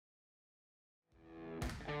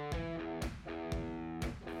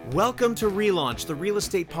Welcome to Relaunch, the real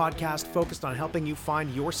estate podcast focused on helping you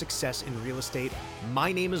find your success in real estate.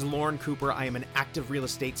 My name is Lorne Cooper. I am an active real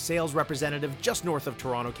estate sales representative just north of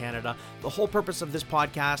Toronto, Canada. The whole purpose of this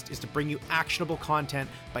podcast is to bring you actionable content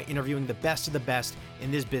by interviewing the best of the best in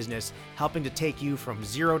this business, helping to take you from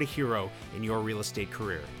zero to hero in your real estate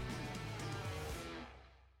career.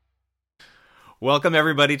 Welcome,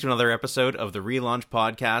 everybody, to another episode of the Relaunch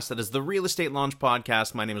Podcast. That is the Real Estate Launch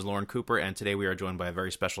Podcast. My name is Lorne Cooper, and today we are joined by a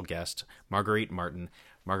very special guest, Marguerite Martin.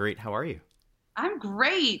 Marguerite, how are you? I'm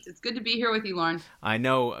great. It's good to be here with you, Lorne. I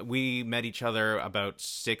know we met each other about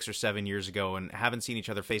 6 or 7 years ago and haven't seen each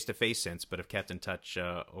other face-to-face since, but have kept in touch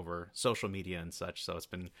over social media and such, so it's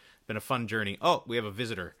been a fun journey. Oh, we have a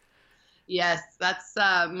visitor. Yes, that's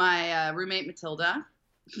my roommate, Matilda.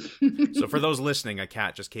 So for those listening, a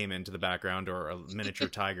cat just came into the background, or a miniature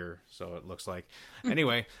tiger, so it looks like.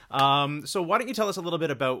 Anyway, so why don't you tell us a little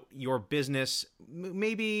bit about your business?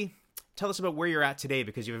 Maybe tell us about where you're at today,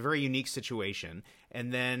 because you have a very unique situation,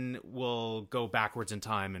 and then we'll go backwards in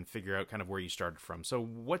time and figure out kind of where you started from. So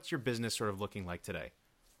what's your business sort of looking like today?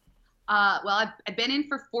 Well, I've been in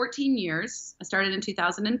for 14 years. I started in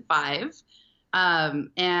 2005,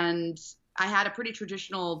 and I had a pretty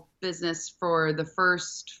traditional business for the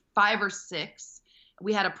first 5 or 6.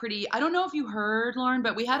 We had a pretty, I don't know if you heard, Lauren,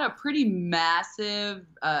 but we had a pretty massive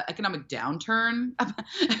economic downturn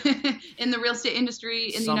in the real estate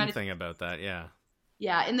industry in the United States. Something about that, yeah.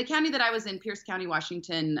 Yeah, in the county that I was in, Pierce County,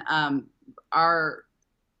 Washington, our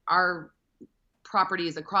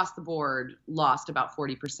properties across the board lost about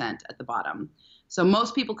 40% at the bottom. So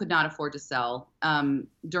most people could not afford to sell.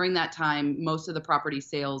 During that time, most of the property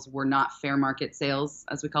sales were not fair market sales,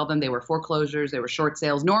 as we call them. They were foreclosures, they were short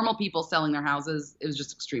sales. Normal people selling their houses, it was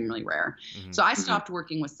just extremely rare. Mm-hmm. So I stopped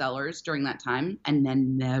working with sellers during that time and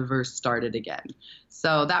then never started again.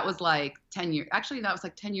 So that was like 10 years. Actually, that was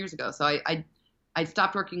like 10 years ago. So I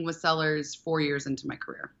stopped working with sellers 4 years into my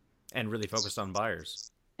career. And really focused on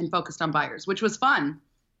buyers. And focused on buyers, which was fun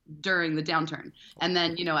during the downturn. And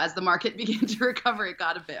then, you know, as the market began to recover, it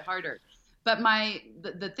got a bit harder. But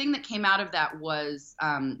the thing that came out of that was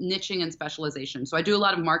niching and specialization. So I do a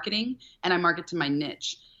lot of marketing, and I market to my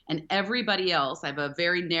niche. And everybody else, I have a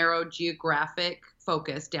very narrow geographic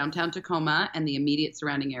focus, downtown Tacoma and the immediate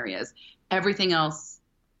surrounding areas. Everything else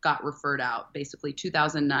got referred out. Basically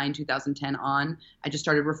 2009, 2010 on, I just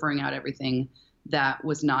started referring out everything that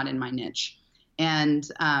was not in my niche. And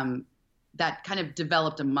that kind of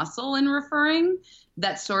developed a muscle in referring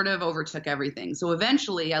that sort of overtook everything. So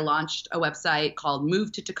eventually I launched a website called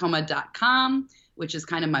movetotacoma.com, which is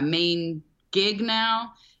kind of my main gig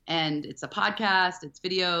now. And it's a podcast, it's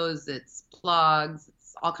videos, it's blogs,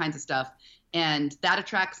 it's all kinds of stuff. And that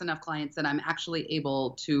attracts enough clients that I'm actually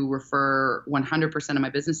able to refer 100% of my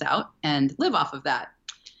business out and live off of that.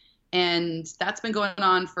 And that's been going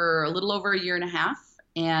on for a little over a year and a half.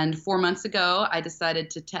 And 4 months ago, I decided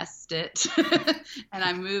to test it, and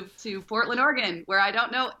I moved to Portland, Oregon, where I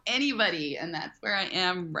don't know anybody, and that's where I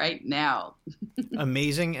am right now.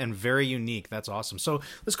 Amazing and very unique. That's awesome. So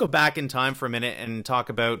let's go back in time for a minute and talk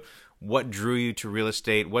about what drew you to real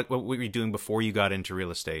estate. What were you doing before you got into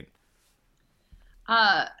real estate?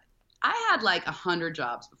 I had like 100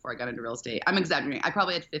 jobs before I got into real estate. I'm exaggerating. I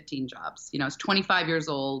probably had 15 jobs. You know, I was 25 years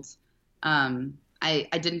old. I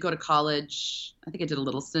didn't go to college. I think I did a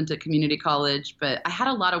little stint at community college, but I had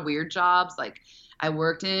a lot of weird jobs. Like I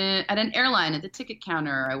worked at an airline at the ticket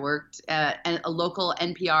counter. I worked at a local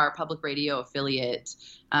NPR public radio affiliate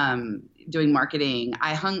doing marketing.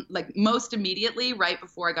 I hung, like most immediately right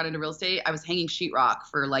before I got into real estate, I was hanging sheetrock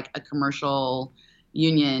for like a commercial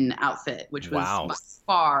union outfit, which was by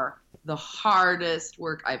far the hardest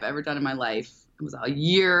work I've ever done in my life. It was a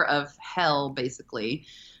year of hell, basically.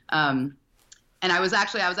 And I was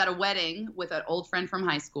at a wedding with an old friend from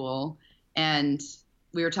high school, and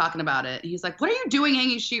we were talking about it. He's like, "What are you doing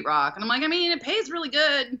hanging sheetrock?" And I'm like, "I mean, it pays really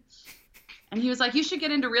good." And he was like, "You should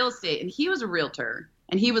get into real estate." And he was a realtor,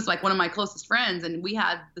 and he was like one of my closest friends, and we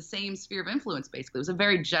had the same sphere of influence, basically. It was a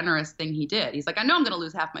very generous thing he did. He's like, "I know I'm going to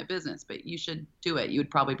lose half my business, but you should do it. You would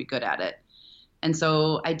probably be good at it." And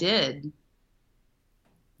so I did.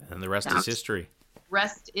 And the rest is history.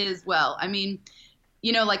 Rest is, well, I mean,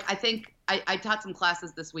 you know, like I think I taught some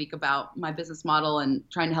classes this week about my business model and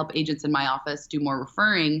trying to help agents in my office do more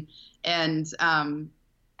referring. And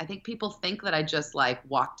I think people think that I just like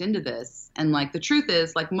walked into this. And like the truth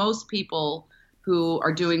is, like most people who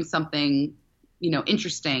are doing something, you know,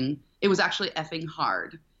 interesting, it was actually effing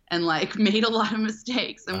hard and like made a lot of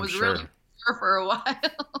mistakes and was really there for a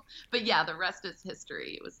while. But yeah, the rest is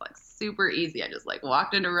history. It was like super easy. I just like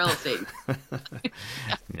walked into real estate.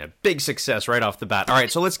 Yeah, big success right off the bat. All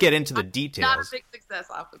right, so let's get into the details. Not a big success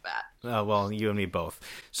off the bat. Well, you and me both.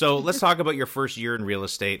 So let's talk about your first year in real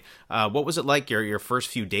estate. What was it like your first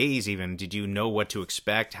few days even? Did you know what to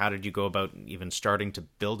expect? How did you go about even starting to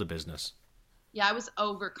build a business? Yeah, I was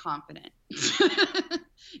overconfident.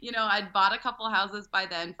 I'd bought a couple houses by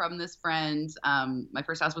then from this friend. My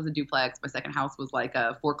first house was a duplex. My second house was like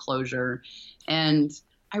a foreclosure. And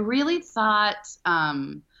I really thought,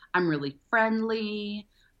 I'm really friendly.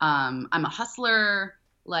 I'm a hustler.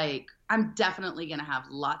 Like, I'm definitely going to have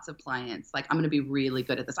lots of clients. Like, I'm going to be really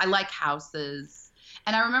good at this. I like houses.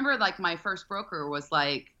 And I remember like my first broker was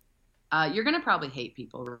like, you're going to probably hate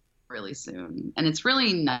people really soon. And it's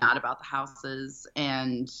really not about the houses.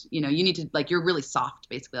 And, you need to, like, you're really soft,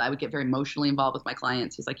 basically. I would get very emotionally involved with my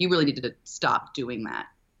clients. He's like, you really need to stop doing that.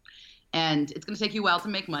 And it's going to take you a while to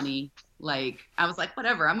make money. Like, I was like,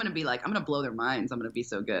 whatever, I'm going to blow their minds. I'm going to be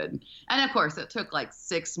so good. And of course, it took like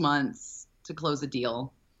 6 months to close a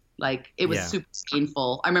deal. Like, it was super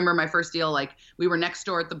painful. I remember my first deal, like, we were next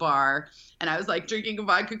door at the bar, and I was like drinking a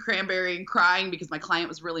vodka cranberry and crying because my client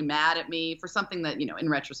was really mad at me for something that, in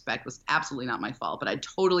retrospect was absolutely not my fault, but I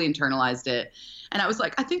totally internalized it. And I was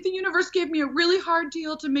like, I think the universe gave me a really hard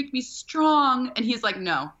deal to make me strong. And he's like,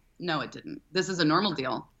 no, it didn't. This is a normal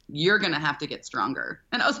deal. You're going to have to get stronger.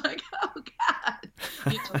 And I was like, oh, God.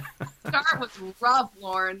 The start was rough,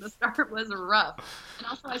 Lorne. The start was rough. And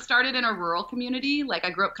also, I started in a rural community. Like, I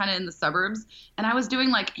grew up kind of in the suburbs. And I was doing,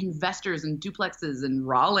 like, investors and duplexes and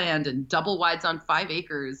raw land and double wides on 5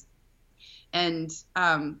 acres. And,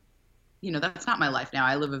 that's not my life now.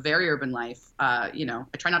 I live a very urban life. I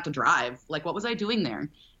try not to drive. Like, what was I doing there?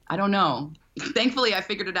 I don't know. Thankfully, I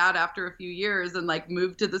figured it out after a few years and like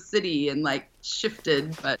moved to the city and like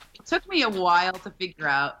shifted. But it took me a while to figure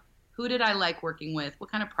out who did I like working with?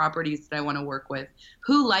 What kind of properties did I want to work with?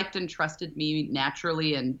 Who liked and trusted me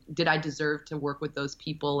naturally? And did I deserve to work with those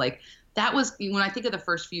people? Like, that was, when I think of the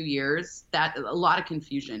first few years, that a lot of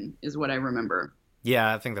confusion is what I remember.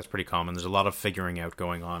 Yeah, I think that's pretty common. There's a lot of figuring out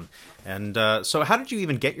going on. And so how did you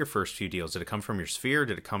even get your first few deals? Did it come from your sphere?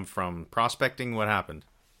 Did it come from prospecting? What happened?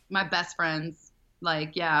 My best friends,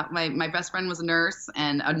 like, yeah, my best friend was a nurse,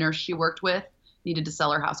 and a nurse she worked with needed to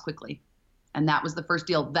sell her house quickly. And that was the first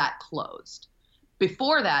deal that closed.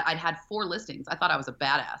 Before that, I'd had 4 listings. I thought I was a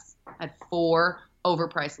badass. I had 4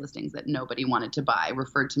 overpriced listings that nobody wanted to buy,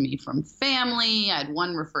 referred to me from family. I had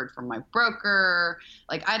 1 referred from my broker.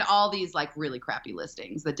 Like, I had all these like really crappy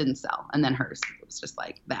listings that didn't sell. And then hers, it was just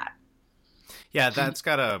like that. Yeah, that's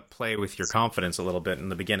got to play with your confidence a little bit in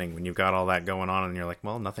the beginning when you've got all that going on and you're like,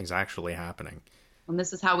 well, nothing's actually happening. And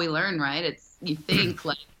this is how we learn, right? You think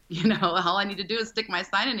like, all I need to do is stick my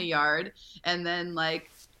sign in a yard and then like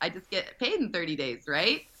I just get paid in 30 days,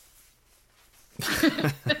 right?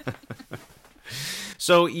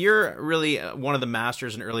 So you're really one of the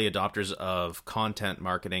masters and early adopters of content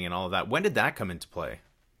marketing and all of that. When did that come into play?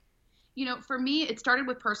 For me, it started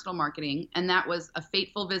with personal marketing, and that was a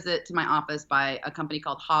fateful visit to my office by a company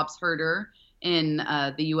called Hobbs Herder in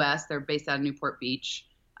the U.S. They're based out of Newport Beach.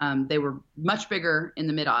 They were much bigger in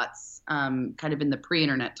the mid-aughts, kind of in the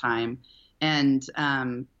pre-internet time, and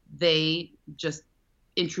they just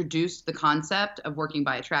introduced the concept of working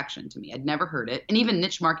by attraction to me. I'd never heard it, and even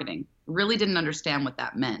niche marketing. Really didn't understand what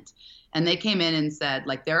that meant. And they came in and said,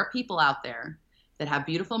 like, there are people out there that have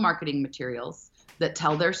beautiful marketing materials that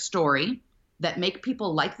tell their story, that make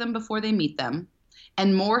people like them before they meet them.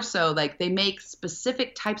 And more so, like, they make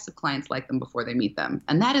specific types of clients like them before they meet them.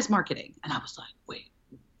 And that is marketing. And I was like, wait,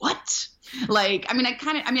 what? Like, I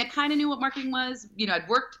kind of knew what marketing was. I'd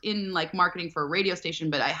worked in like marketing for a radio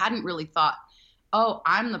station, but I hadn't really thought, oh,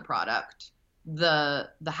 I'm the product. The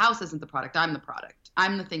house isn't the product. I'm the product.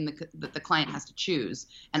 I'm the thing that the client has to choose,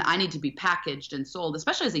 and I need to be packaged and sold,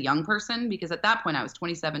 especially as a young person, because at that point I was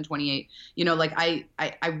 27, 28. Like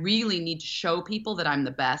I really need to show people that I'm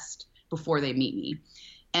the best before they meet me.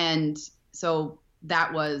 And so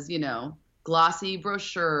that was, glossy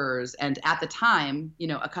brochures, and at the time,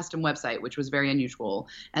 a custom website, which was very unusual.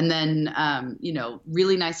 And then,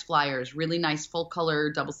 really nice flyers, really nice full color,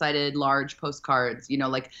 double-sided, large postcards,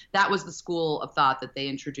 like that was the school of thought that they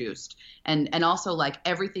introduced. And also like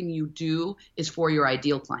everything you do is for your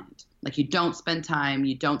ideal client. Like, you don't spend time,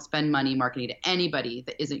 you don't spend money marketing to anybody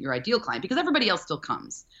that isn't your ideal client, because everybody else still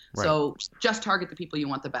comes. Right. So just target the people you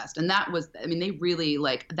want the best. And that was, they really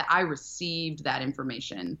I received that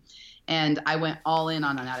information. And I went all in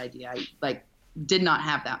on that idea. did not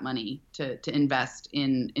have that money to invest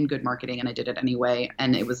in good marketing, and I did it anyway.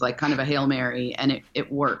 And it was like kind of a Hail Mary, and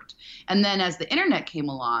it worked. And then as the internet came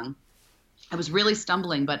along, I was really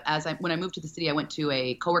stumbling, but when I moved to the city, I went to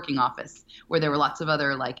a co-working office where there were lots of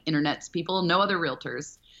other like internet people, no other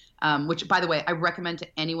realtors. Which, by the way, I recommend to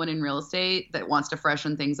anyone in real estate that wants to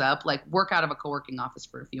freshen things up, like work out of a co-working office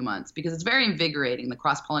for a few months, because it's very invigorating, the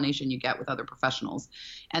cross-pollination you get with other professionals.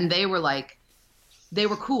 And they were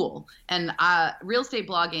cool. And real estate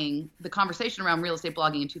blogging, the conversation around real estate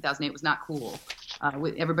blogging in 2008 was not cool.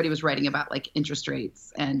 Everybody was writing about like interest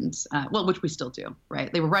rates and, which we still do,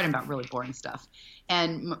 right? They were writing about really boring stuff.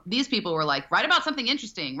 And these people were like, write about something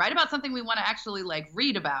interesting, write about something we want to actually like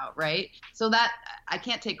read about, right? So that, I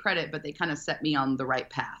can't take credit, but they kind of set me on the right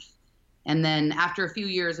path. And then after a few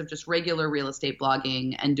years of just regular real estate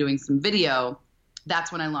blogging and doing some video,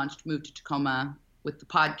 that's when I moved to Tacoma with the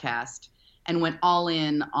podcast and went all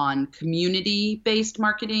in on community-based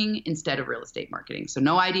marketing instead of real estate marketing. So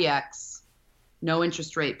no IDX, no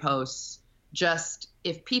interest rate posts, just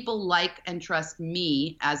if people like and trust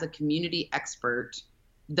me as a community expert,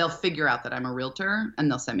 they'll figure out that I'm a realtor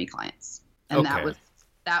and they'll send me clients. And okay.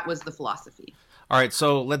 that was the philosophy. All right,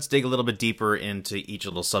 so let's dig a little bit deeper into each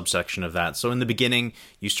little subsection of that. So in the beginning,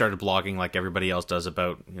 you started blogging like everybody else does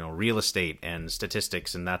about, real estate and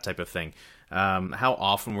statistics and that type of thing. How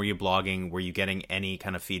often were you blogging? Were you getting any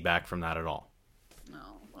kind of feedback from that at all?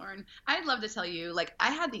 Lorne, I'd love to tell you, like,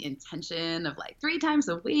 I had the intention of like 3 times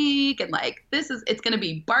a week, and like it's going to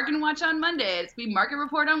be Bargain Watch on Monday, it's going to be Market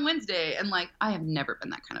Report on Wednesday, and like I have never been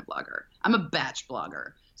that kind of blogger. I'm a batch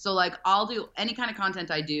blogger, so like I'll do any kind of content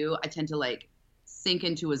I do. I tend to like sink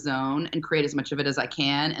into a zone and create as much of it as I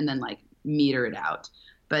can, and then like meter it out.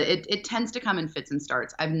 But it tends to come in fits and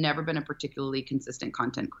starts. I've never been a particularly consistent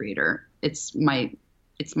content creator. It's my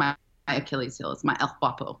Achilles heel. It's my El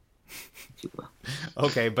Guapo.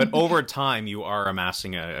 Okay, but over time you are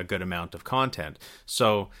amassing a good amount of content.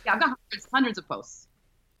 So yeah, I've got hundreds of posts.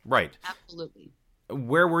 Right. Absolutely.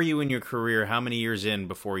 Where were you in your career? How many years in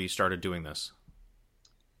before you started doing this?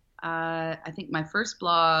 I think my first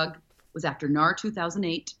blog was after NAR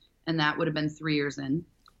 2008, and that would have been 3 years in.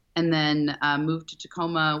 And then moved to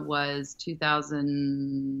Tacoma was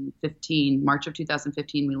 2015. March of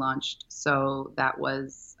 2015 we launched. So that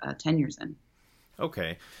was 10 years in.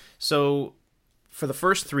 Okay. So for the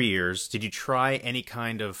first 3 years, did you try any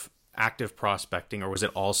kind of active prospecting, or was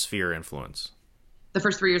it all Sphere influence? The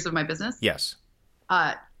first 3 years of my business? Yes.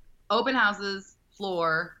 Open houses,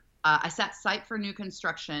 floor. I sat site for new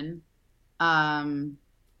construction.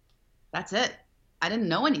 That's it. I didn't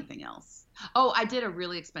know anything else. Oh, I did a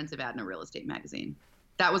really expensive ad in a real estate magazine.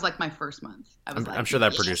 That was like my first month. I'm sure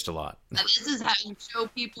that produced a lot. This is how you show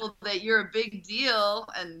people that you're a big deal.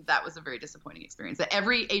 And that was a very disappointing experience that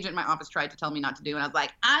every agent in my office tried to tell me not to do. And I was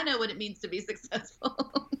like, I know what it means to be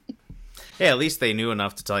successful. Yeah, at least they knew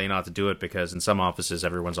enough to tell you not to do it, because in some offices,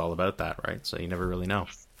 everyone's all about that, right? So you never really know.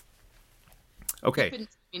 Okay. Couldn't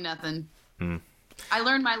tell me nothing. Hmm. I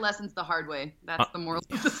learned my lessons the hard way. That's the moral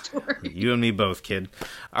of the story. You and me both, kid.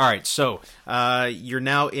 All right, so you're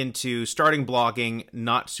now into starting blogging,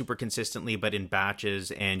 not super consistently, but in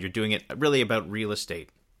batches, and you're doing it really about real estate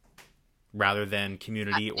rather than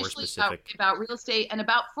community or specific. About real estate and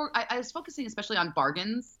I was focusing especially on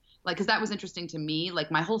bargains, like, because that was interesting to me.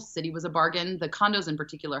 Like, my whole city was a bargain. The condos in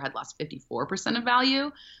particular had lost 54% of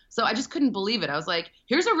value. So I just couldn't believe it. I was like,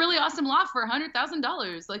 here's a really awesome loft for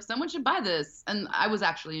 $100,000. Like, someone should buy this. And I was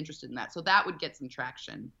actually interested in that. So that would get some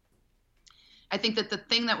traction. I think that the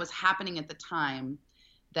thing that was happening at the time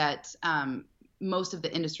that most of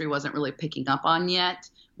the industry wasn't really picking up on yet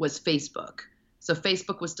was Facebook. So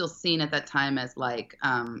Facebook was still seen at that time as like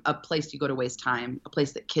a place you go to waste time, a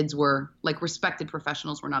place that kids were, like, respected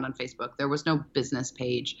professionals were not on Facebook. There was no business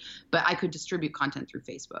page, but I could distribute content through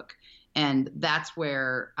Facebook. And that's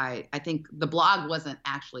where I think the blog wasn't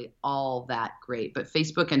actually all that great, but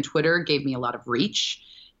Facebook and Twitter gave me a lot of reach.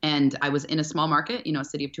 And I was in a small market, a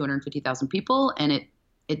city of 250,000 people, and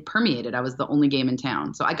it permeated. I was the only game in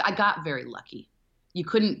town. So I got very lucky. You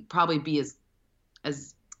couldn't probably be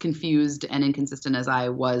as confused and inconsistent as I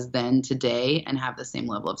was then today and have the same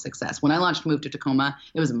level of success. When I launched Move to Tacoma,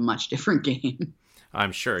 it was a much different game.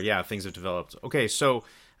 I'm sure. Yeah, things have developed. Okay, so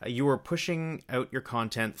you were pushing out your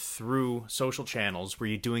content through social channels. Were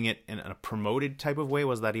you doing it in a promoted type of way?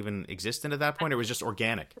 Was that even existent at that point, or was it just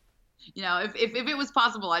organic? If it was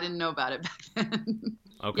possible, I didn't know about it back then.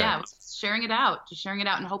 Okay. Yeah, I was sharing it out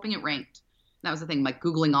and hoping it ranked. That was the thing, like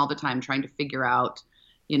Googling all the time, trying to figure out,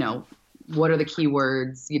 what are the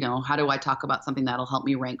keywords? How do I talk about something that'll help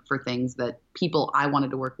me rank for things that people I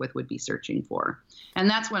wanted to work with would be searching for? And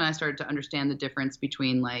that's when I started to understand the difference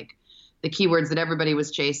between like the keywords that everybody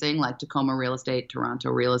was chasing, like Tacoma real estate, Toronto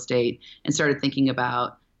real estate, and started thinking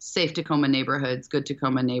about safe Tacoma neighborhoods, good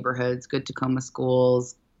Tacoma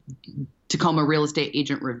schools, Tacoma real estate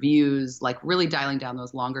agent reviews, like really dialing down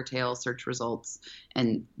those longer tail search results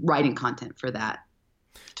and writing content for that.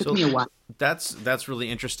 Took me a while. That's really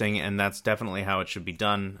interesting, and that's definitely how it should be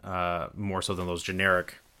done, more so than those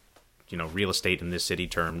generic, real estate in this city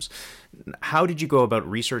terms. How did you go about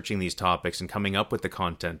researching these topics and coming up with the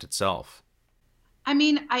content itself? I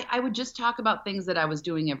mean, I would just talk about things that I was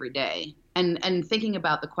doing every day and thinking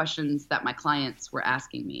about the questions that my clients were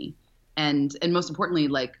asking me. And most importantly,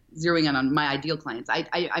 like zeroing in on my ideal clients.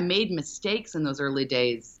 I made mistakes in those early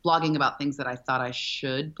days, blogging about things that I thought I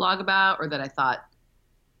should blog about or that I thought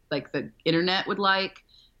like the internet would like,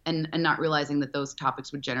 and not realizing that those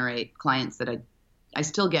topics would generate clients that I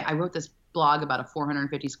still get. I wrote this blog about a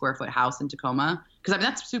 450 square foot house in Tacoma because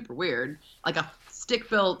that's super weird, like a stick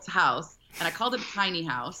built house. And I called it a tiny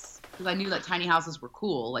house because I knew that tiny houses were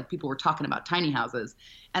cool. Like people were talking about tiny houses.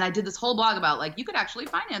 And I did this whole blog about like, you could actually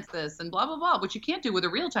finance this and blah, blah, blah, which you can't do with a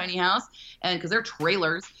real tiny house. And because they're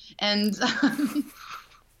trailers. And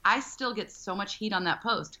I still get so much heat on that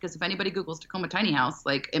post because if anybody Googles Tacoma tiny house,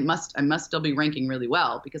 like I must still be ranking really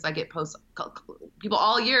well because I get posts, people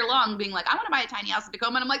all year long being like, I want to buy a tiny house in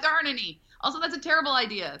Tacoma. And I'm like, there aren't any. Also, that's a terrible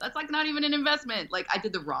idea. That's like not even an investment. Like I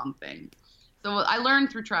did the wrong thing. So I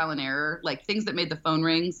learned through trial and error, like things that made the phone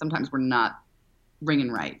ring sometimes were not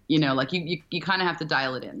ringing right. Like you kind of have to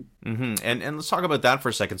dial it in. Mm-hmm. And let's talk about that for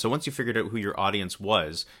a second. So once you figured out who your audience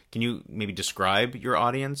was, can you maybe describe your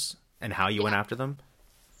audience and how you went after them?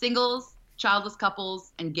 Singles, childless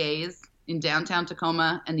couples, and gays in downtown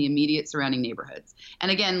Tacoma and the immediate surrounding neighborhoods. And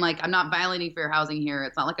again, like I'm not violating fair housing here.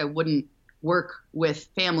 It's not like I wouldn't work with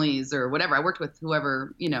families or whatever. I worked with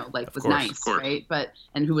whoever, was nice, right?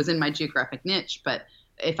 And who was in my geographic niche. But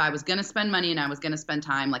if I was going to spend money and I was going to spend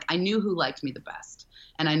time, like I knew who liked me the best.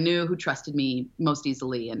 And I knew who trusted me most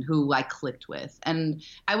easily and who I clicked with. And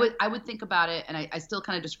I would think about it, and I still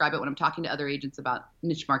kind of describe it when I'm talking to other agents about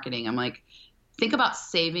niche marketing. I'm like, think about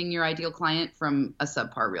saving your ideal client from a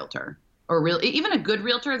subpar realtor or even a good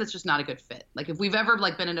realtor that's just not a good fit. Like if we've ever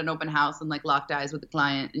like been in an open house and like locked eyes with the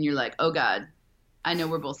client and you're like, oh God, I know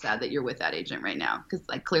we're both sad that you're with that agent right now because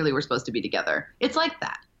like clearly we're supposed to be together. It's like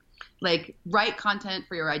that. Like write content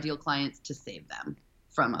for your ideal clients to save them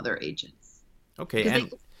from other agents. Okay. And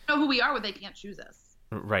they know who we are, but they can't choose us.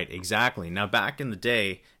 Right. Exactly. Now back in the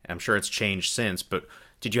day, I'm sure it's changed since, but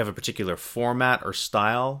did you have a particular format or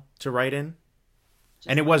style to write in?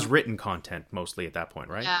 And it was written content mostly at that point,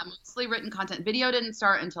 right? Yeah, mostly written content. Video didn't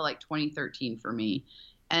start until like 2013 for me.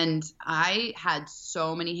 And I had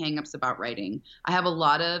so many hangups about writing. I have a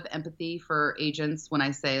lot of empathy for agents when I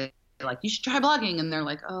say, like, you should try blogging. And they're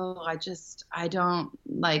like, oh, I don't,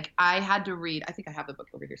 like, I had to read, I think I have the book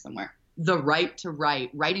over here somewhere, The Right to Write,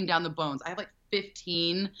 Writing Down the Bones. I have like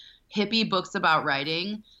 15 hippie books about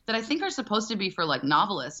writing that I think are supposed to be for like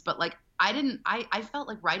novelists, but like, I felt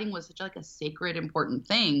like writing was such like a sacred, important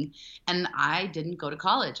thing. And I didn't go to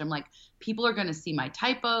college. I'm like, people are going to see my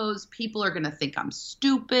typos. People are going to think I'm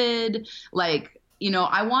stupid. Like,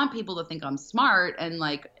 I want people to think I'm smart. And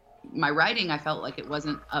like my writing, I felt like it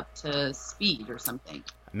wasn't up to speed or something.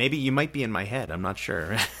 Maybe you might be in my head. I'm not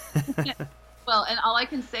sure. Yeah. Well, and all I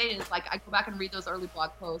can say is like, I go back and read those early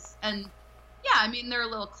blog posts and yeah, I mean, they're a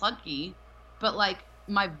little clunky, but like,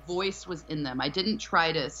 my voice was in them. I didn't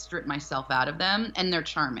try to strip myself out of them, and they're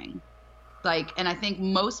charming. Like, and I think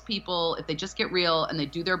most people, if they just get real and they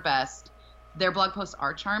do their best, their blog posts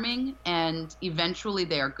are charming and eventually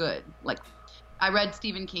they are good. Like I read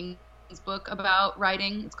Stephen King's book about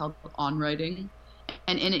writing. It's called On Writing.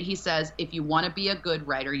 And in it, he says, if you want to be a good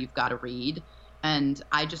writer, you've got to read. And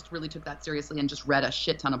I just really took that seriously and just read a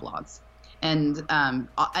shit ton of blogs. And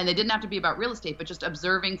they didn't have to be about real estate, but just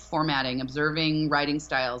observing formatting, observing writing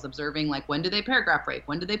styles, observing like when do they paragraph break,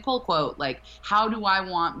 when do they pull quote, like how do I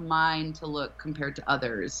want mine to look compared to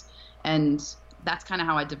others, and that's kind of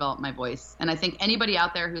how I developed my voice. And I think anybody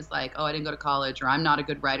out there who's like, oh, I didn't go to college or I'm not a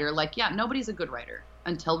good writer, like yeah, nobody's a good writer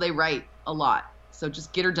until they write a lot. So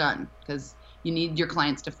just get her done because you need your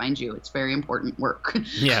clients to find you. It's very important work.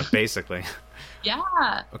 Yeah, basically.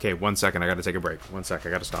 Yeah. Okay, 1 second. I got to take a break. 1 sec. I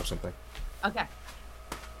got to stop something. Okay.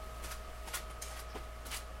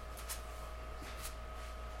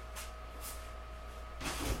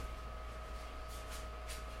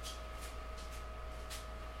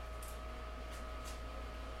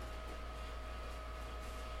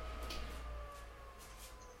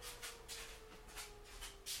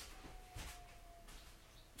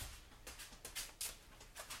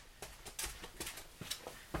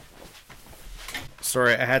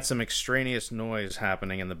 Sorry, I had some extraneous noise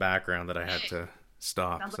happening in the background that I had to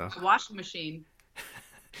stop. Sounds So like a washing machine.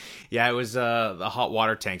 yeah, it was the hot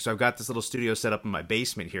water tank. So I've got this little studio set up in my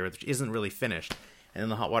basement here, which isn't really finished, and then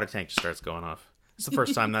the hot water tank just starts going off. It's the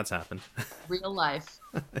first time that's happened. Real life.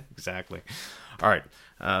 Exactly. All right,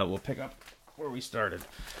 we'll pick up where we started.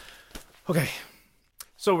 Okay,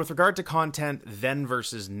 so with regard to content then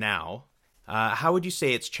versus now, how would you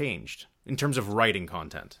say it's changed in terms of writing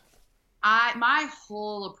content? My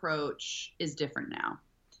whole approach is different now.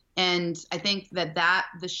 And I think that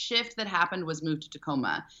the shift that happened was moved to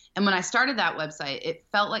Tacoma. And when I started that website, it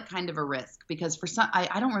felt like kind of a risk because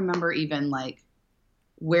I don't remember even like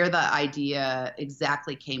where the idea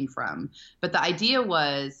exactly came from. But the idea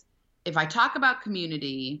was if I talk about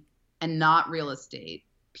community and not real estate,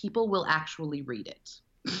 people will actually read it.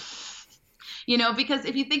 Because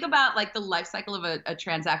if you think about like the life cycle of a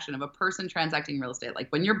transaction, of a person transacting real estate, like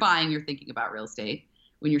when you're buying, you're thinking about real estate.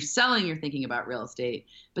 When you're selling, you're thinking about real estate.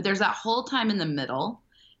 But there's that whole time in the middle.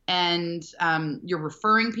 And you're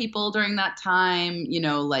referring people during that time, and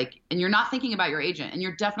you're not thinking about your agent. And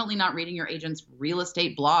you're definitely not reading your agent's real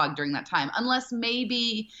estate blog during that time, unless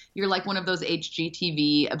maybe you're like one of those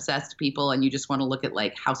HGTV obsessed people and you just want to look at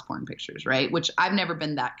like house porn pictures, right? Which I've never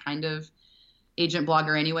been that kind of agent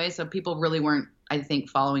blogger anyway. So people really weren't, I think,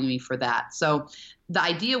 following me for that. So the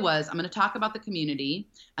idea was I'm going to talk about the community.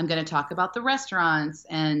 I'm going to talk about the restaurants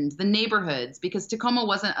and the neighborhoods because Tacoma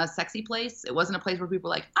wasn't a sexy place. It wasn't a place where people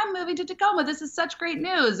were like, I'm moving to Tacoma. This is such great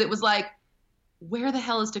news. It was like, where the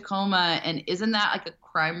hell is Tacoma? And isn't that like a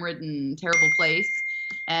crime-ridden, terrible place?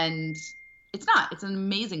 And it's not. It's an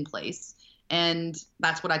amazing place. And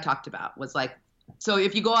that's what I talked about was like, so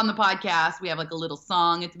if you go on the podcast, we have like a little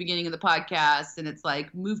song at the beginning of the podcast and it's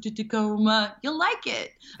like, move to Tacoma, you'll like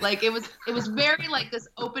it. Like it was very like this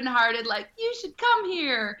open-hearted, like you should come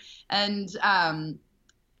here. And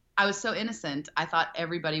I was so innocent. I thought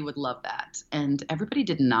everybody would love that. And everybody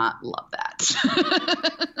did not love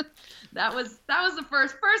that. That was the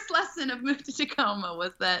first lesson of Move to Tacoma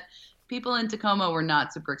was that people in Tacoma were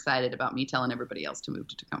not super excited about me telling everybody else to move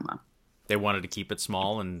to Tacoma. They wanted to keep it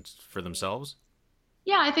small and for themselves?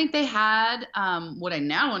 Yeah, I think they had what I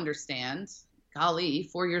now understand. Golly,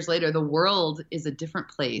 4 years later, the world is a different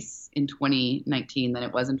place in 2019 than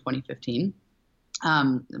it was in 2015.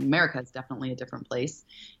 America is definitely a different place.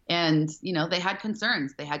 And, they had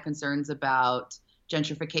concerns. They had concerns about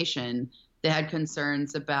gentrification. They had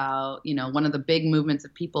concerns about, one of the big movements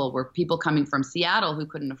of people were people coming from Seattle who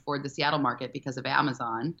couldn't afford the Seattle market because of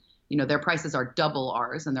Amazon. Their prices are double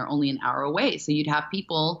ours and they're only an hour away. So you'd have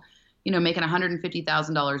people making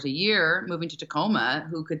 $150,000 a year moving to Tacoma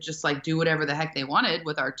who could just like do whatever the heck they wanted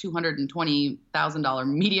with our $220,000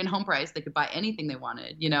 median home price. They could buy anything they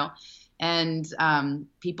wanted, and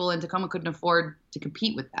people in Tacoma couldn't afford to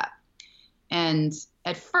compete with that. And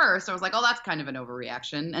at first I was like, oh, that's kind of an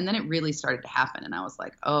overreaction. And then it really started to happen. And I was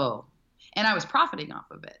like, oh, and I was profiting off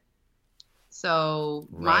of it. So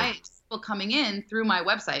my people coming in through my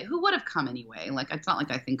website, who would have come anyway? Like, it's not like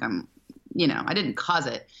I think I'm, I didn't cause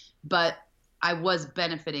it. But I was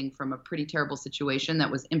benefiting from a pretty terrible situation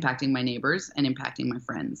that was impacting my neighbors and impacting my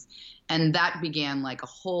friends. And that began like a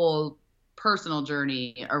whole personal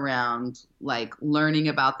journey around like learning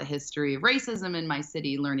about the history of racism in my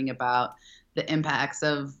city, learning about the impacts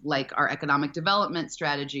of like our economic development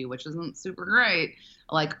strategy, which isn't super great.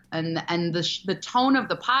 Like, and the tone of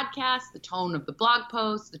the podcast, the tone of the blog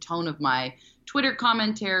posts, the tone of my Twitter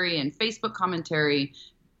commentary and Facebook commentary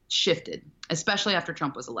shifted, especially after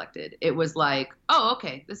Trump was elected. It was like, oh,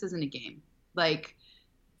 okay, this isn't a game. Like,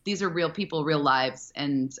 these are real people, real lives,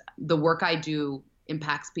 and the work I do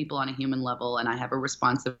impacts people on a human level, and I have a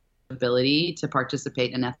responsibility to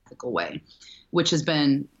participate in an ethical way, which has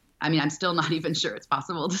been, I'm still not even sure it's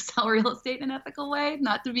possible to sell real estate in an ethical way,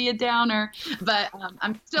 not to be a downer, but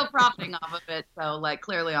I'm still profiting off of it, so like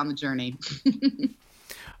clearly on the journey.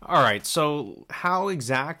 All right, so how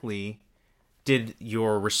exactly did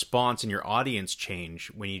your response and your audience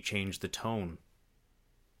change when you changed the tone?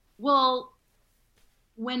 Well,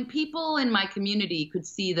 when people in my community could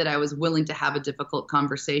see that I was willing to have a difficult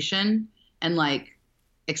conversation and like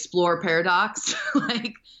explore paradox,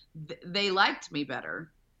 like they liked me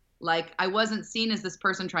better. Like I wasn't seen as this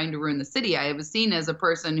person trying to ruin the city. I was seen as a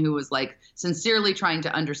person who was like sincerely trying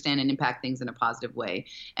to understand and impact things in a positive way.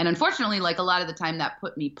 And unfortunately, like a lot of the time that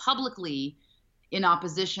put me publicly in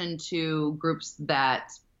opposition to groups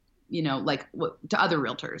that, like to other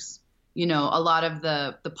realtors. A lot of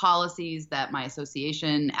the policies that my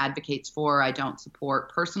association advocates for, I don't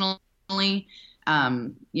support personally.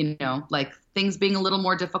 Like things being a little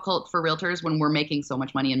more difficult for realtors when we're making so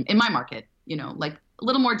much money in my market, like a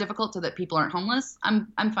little more difficult so that people aren't homeless,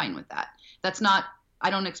 I'm fine with that. That's not, I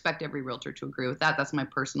don't expect every realtor to agree with that. That's my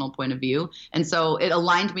personal point of view. And so it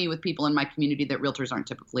aligned me with people in my community that realtors aren't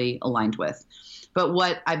typically aligned with. But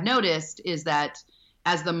what I've noticed is that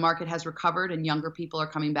as the market has recovered and younger people are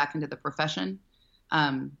coming back into the profession,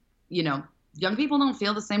 young people don't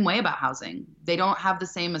feel the same way about housing. They don't have the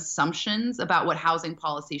same assumptions about what housing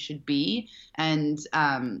policy should be and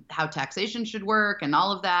how taxation should work and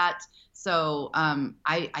all of that. So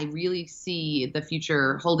I really see the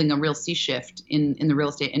future holding a real sea shift in the real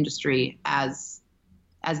estate industry as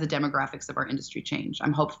the demographics of our industry change.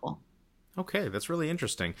 I'm hopeful. Okay, that's really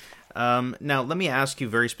interesting. Now, let me ask you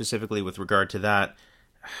very specifically with regard to that.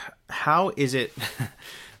 How is it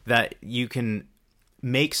that you can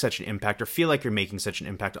make such an impact or feel like you're making such an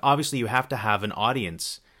impact? Obviously, you have to have an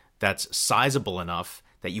audience that's sizable enough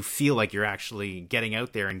that you feel like you're actually getting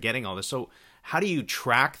out there and getting all this. So how do you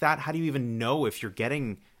track that? How do you even know if you're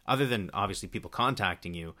getting, other than obviously people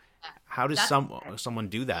contacting you, how does someone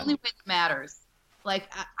do that? The only way that matters. Like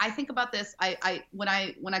I think about this. When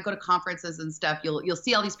I go to conferences and stuff, you'll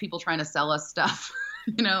see all these people trying to sell us stuff,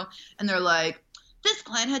 and they're like, this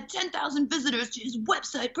client had 10,000 visitors to his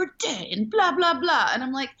website per day and blah, blah, blah. And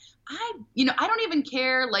I'm like, I don't even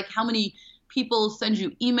care like how many people send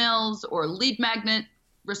you emails or lead magnet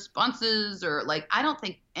responses or like, I don't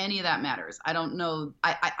think any of that matters. I don't know.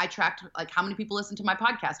 I tracked like how many people listen to my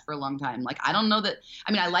podcast for a long time. Like, I don't know that.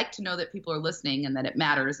 I mean, I like to know that people are listening and that it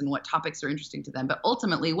matters and what topics are interesting to them. But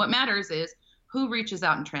ultimately what matters is who reaches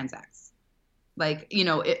out and transacts. Like,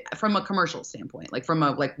 from a commercial standpoint, like from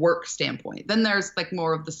a work standpoint. Then there's like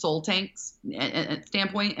more of the soul tanks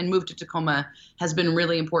standpoint, and Move to Tacoma has been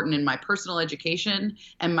really important in my personal education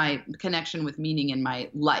and my connection with meaning in my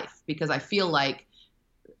life, because I feel like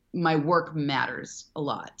my work matters a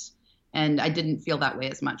lot. And I didn't feel that way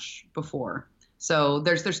as much before. So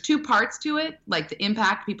there's two parts to it, like the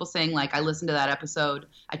impact, people saying like, I listened to that episode,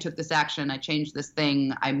 I took this action, I changed this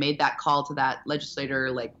thing, I made that call to that legislator,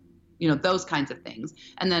 like, those kinds of things.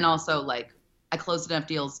 And then also like I closed enough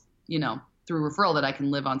deals, through referral that I can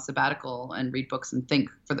live on sabbatical and read books and think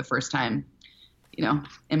for the first time,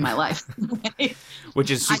 in my life. Which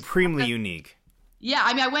is supremely unique. Yeah.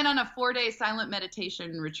 I mean, I went on a 4-day silent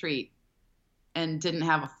meditation retreat and didn't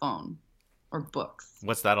have a phone or books.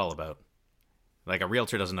 What's that all about? Like a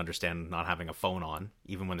realtor doesn't understand not having a phone on,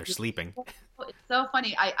 even when they're sleeping. It's so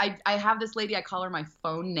funny. I have this lady, I call her my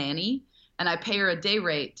phone nanny. And I pay her a day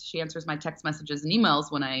rate. She answers my text messages and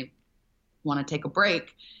emails when I want to take a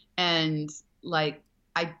break. And like,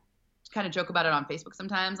 I kind of joke about it on Facebook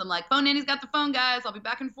sometimes. I'm like, phone nanny's got the phone, guys. I'll be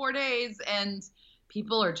back in 4 days. And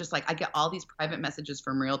people are just like, I get all these private messages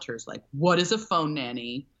from realtors like, what is a phone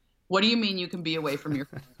nanny? What do you mean you can be away from your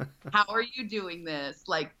phone? How are you doing this?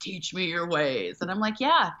 Like, teach me your ways. And I'm like,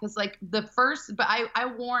 yeah, because like but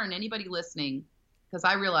I warn anybody listening, because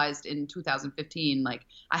I realized in 2015, like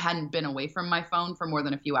I hadn't been away from my phone for more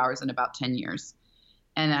than a few hours in about 10 years.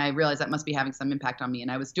 And I realized that must be having some impact on me. And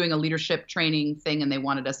I was doing a leadership training thing and they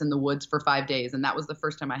wanted us in the woods for 5 days. And that was the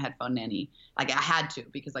first time I had phone nanny. Like I had to,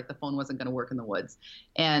 because like the phone wasn't going to work in the woods.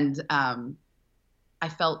 And I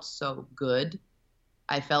felt so good.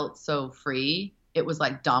 I felt so free. It was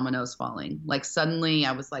like dominoes falling. Like suddenly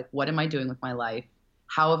I was like, what am I doing with my life?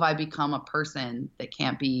 How have I become a person that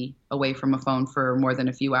can't be away from a phone for more than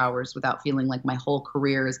a few hours without feeling like my whole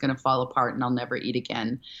career is going to fall apart and I'll never eat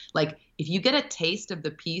again? Like if you get a taste of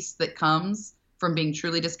the peace that comes from being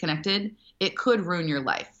truly disconnected, it could ruin your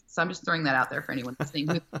life. So I'm just throwing that out there for anyone listening.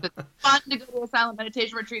 It's fun to go to a silent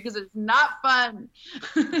meditation retreat because it's not fun.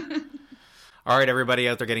 All right, everybody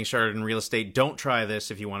out there getting started in real estate, don't try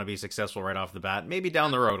this if you want to be successful right off the bat. Maybe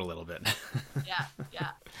down the road a little bit. Yeah.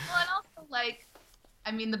 Well, and also like,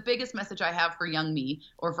 I mean, the biggest message I have for young me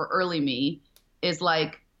or for early me is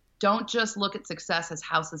like, don't just look at success as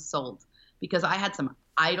houses sold, because I had some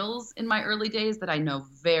idols in my early days that I know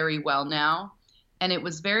very well now. And it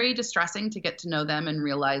was very distressing to get to know them and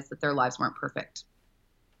realize that their lives weren't perfect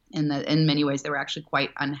and that in many ways they were actually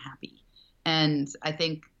quite unhappy. And I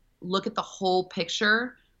think look at the whole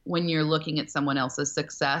picture when you're looking at someone else's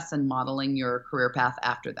success and modeling your career path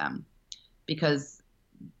after them, because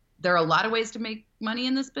there are a lot of ways to make money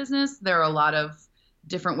in this business. There are a lot of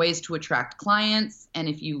different ways to attract clients. And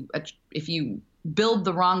if you build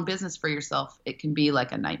the wrong business for yourself, it can be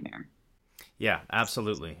like a nightmare. Yeah,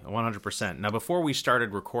 absolutely. 100%. Now, before we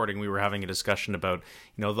started recording, we were having a discussion about,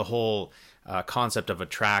 the whole concept of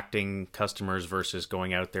attracting customers versus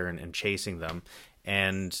going out there and chasing them.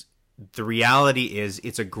 And the reality is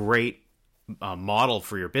it's a great model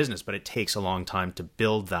for your business, but it takes a long time to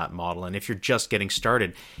build that model. And if you're just getting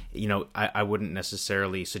started, I wouldn't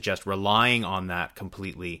necessarily suggest relying on that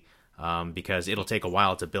completely, because it'll take a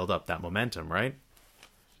while to build up that momentum, right?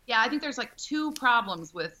 Yeah, I think there's like two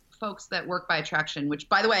problems with folks that work by attraction, which,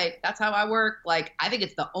 by the way, that's how I work. Like, I think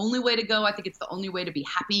it's the only way to go. I think it's the only way to be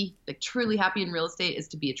happy, like truly happy in real estate, is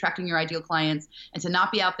to be attracting your ideal clients and to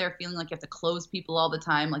not be out there feeling like you have to close people all the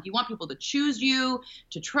time. Like, you want people to choose you,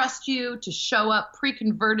 to trust you, to show up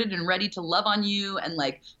pre-converted and ready to love on you and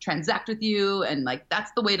like transact with you. And like,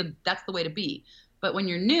 that's the way to be. But when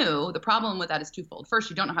you're new, the problem with that is twofold. First,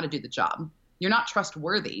 you don't know how to do the job. You're not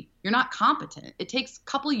trustworthy. You're not competent. It takes a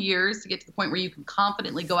couple of years to get to the point where you can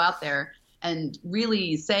confidently go out there and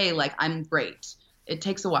really say, like, I'm great. It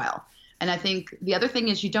takes a while. And I think the other thing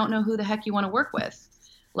is you don't know who the heck you want to work with.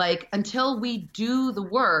 Like, until we do the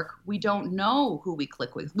work, we don't know who we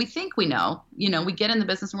click with. We think we know. We get in the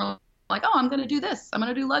business and we're like, oh, I'm going to do this. I'm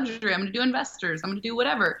going to do luxury. I'm going to do investors. I'm going to do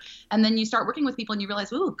whatever. And then you start working with people and you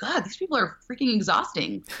realize, oh, God, these people are freaking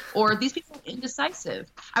exhausting. Or these people are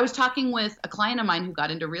indecisive. I was talking with a client of mine who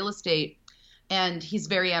got into real estate, and he's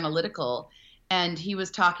very analytical. And he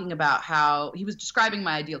was talking about how he was describing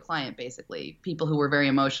my ideal client, basically, people who were very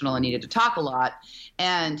emotional and needed to talk a lot.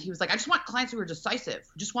 And he was like, I just want clients who are decisive,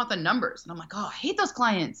 who just want the numbers. And I'm like, oh, I hate those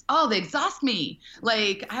clients. Oh, they exhaust me.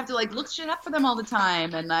 Like, I have to like look shit up for them all the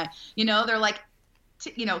time. And they're like,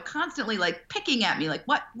 constantly like picking at me, like,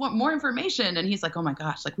 what more information? And he's like, oh my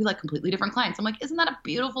gosh, like we like completely different clients. I'm like, isn't that a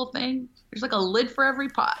beautiful thing? There's like a lid for every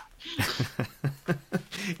pot.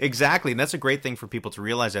 Exactly. And that's a great thing for people to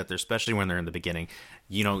realize out there, especially when they're in the beginning.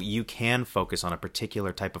 You can focus on a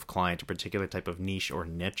particular type of client, a particular type of niche or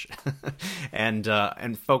niche, and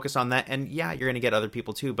focus on that. And yeah, you're going to get other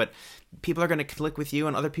people too, but people are going to click with you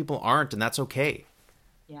and other people aren't, and that's okay.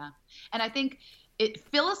 Yeah. And I think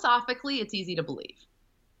philosophically, it's easy to believe.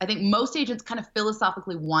 I think most agents kind of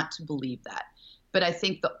philosophically want to believe that. But I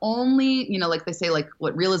think the only, like they say, like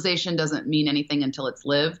what realization doesn't mean anything until it's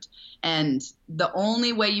lived. And the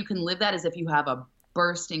only way you can live that is if you have a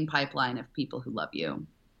bursting pipeline of people who love you.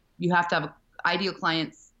 You have to have ideal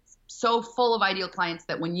clients, so full of ideal clients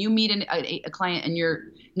that when you meet a client and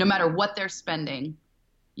no matter what they're spending,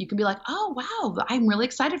 you can be like, oh, wow, I'm really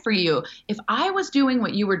excited for you. If I was doing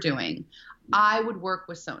what you were doing, I would work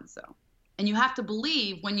with so-and-so. And you have to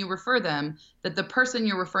believe when you refer them that the person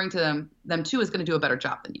you're referring to them to is going to do a better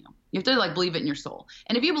job than you. You have to like believe it in your soul.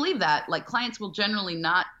 And if you believe that, like clients will generally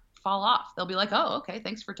not fall off. They'll be like, oh, okay,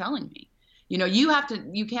 thanks for telling me. You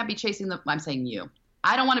can't be chasing I'm saying you.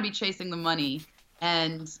 I don't want to be chasing the money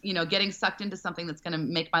and, getting sucked into something that's going to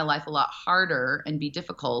make my life a lot harder and be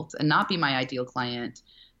difficult and not be my ideal client.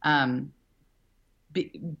 I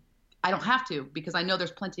don't have to, because I know there's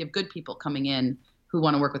plenty of good people coming in who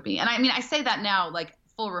want to work with me. And I mean, I say that now, like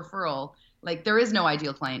full referral, like there is no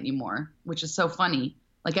ideal client anymore, which is so funny.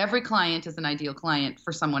 Like every client is an ideal client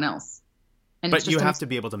for someone else. But you have to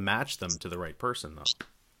be able to match them to the right person though.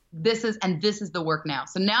 This is the work now.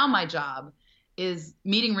 So now my job is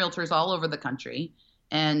meeting realtors all over the country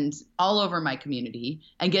and all over my community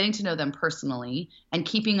and getting to know them personally and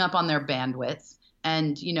keeping up on their bandwidth.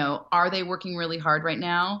 And, are they working really hard right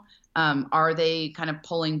now? Are they kind of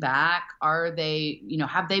pulling back? Are they,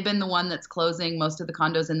 have they been the one that's closing most of the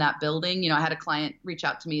condos in that building? I had a client reach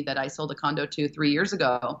out to me that I sold a condo to 3 years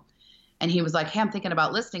ago. And he was like, hey, I'm thinking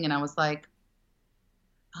about listing. And I was like,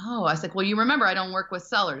 oh, I was like, well, you remember I don't work with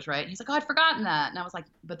sellers, right? He's like, oh, I'd forgotten that. And I was like,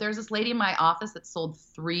 but there's this lady in my office that sold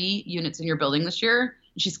 3 units in your building this year.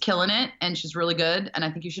 And she's killing it and she's really good. And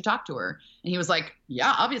I think you should talk to her. And he was like,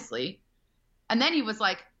 yeah, obviously. And then he was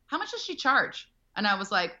like, how much does she charge? And I was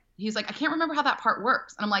like, he's like, I can't remember how that part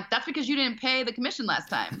works. And I'm like, that's because you didn't pay the commission last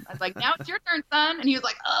time. I was like, now it's your turn, son. And he was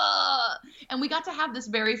like, ugh. And we got to have this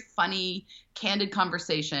very funny, candid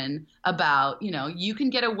conversation about, you can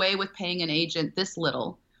get away with paying an agent this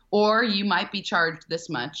little, or you might be charged this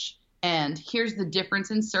much. And here's the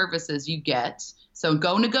difference in services you get. So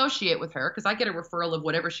go negotiate with her, because I get a referral of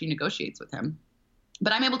whatever she negotiates with him.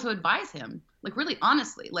 But I'm able to advise him, like really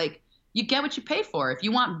honestly, like, you get what you pay for. If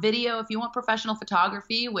you want video, if you want professional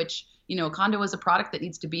photography, which, a condo is a product that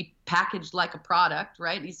needs to be packaged like a product,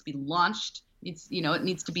 right? It needs to be launched. It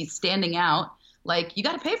needs to be standing out. Like, you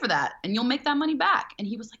got to pay for that and you'll make that money back. And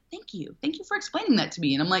he was like, thank you. Thank you for explaining that to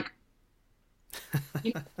me. And I'm like,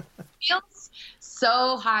 it feels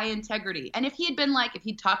so high integrity. And if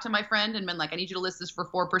he'd talked to my friend and been like, I need you to list this for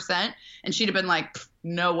 4%. And she'd have been like,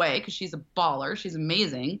 no way. 'Cause she's a baller. She's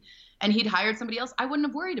amazing. And he'd hired somebody else, I wouldn't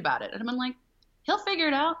have worried about it. And I've been like, he'll figure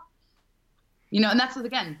it out. And that's,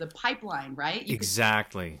 again, the pipeline, right?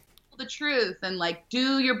 Exactly. the truth and like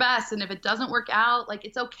do your best. And if it doesn't work out, like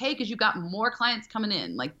it's okay because you got more clients coming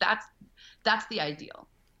in. Like that's the ideal.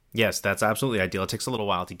 Yes, that's absolutely ideal. It takes a little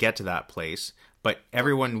while to get to that place, but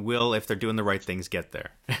everyone will, if they're doing the right things, get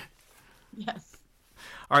there. Yes.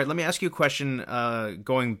 All right, let me ask you a question.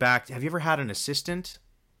 Going back, have you ever had an assistant,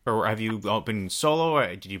 or have you all been solo? Or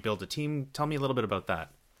did you build a team? Tell me a little bit about that.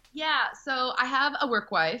 Yeah, so I have a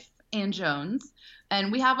work wife, Ann Jones,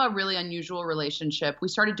 and we have a really unusual relationship. We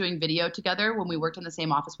started doing video together when we worked in the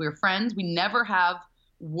same office. We were friends. We never have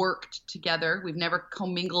worked together. We've never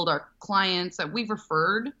commingled our clients. We've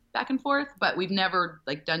referred back and forth, but we've never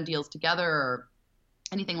like done deals together or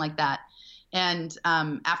anything like that. And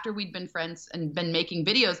after we'd been friends and been making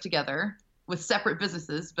videos together with separate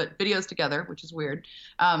businesses, but videos together, which is weird.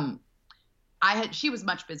 She was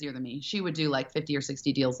much busier than me. She would do like 50 or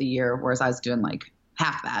 60 deals a year, whereas I was doing like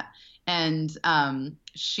half that. And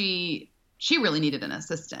she really needed an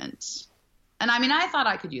assistant. And I mean, I thought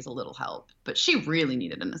I could use a little help, but she really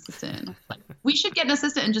needed an assistant. Like, we should get an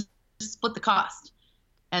assistant and just split the cost.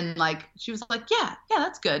 And like, she was like, yeah,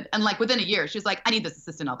 that's good. And like within a year, she was like, I need this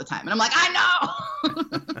assistant all the time. And I'm like, I know.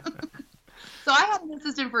 So I had an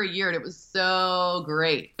assistant for a year and it was so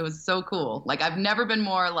great. It was so cool. Like, I've never been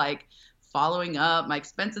more like following up. My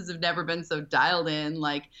expenses have never been so dialed in.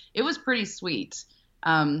 Like, it was pretty sweet.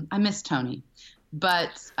 I miss Tony,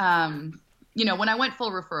 but, you know, when I went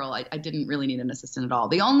full referral, I didn't really need an assistant at all.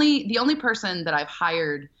 The only person that I've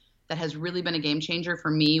hired that has really been a game changer for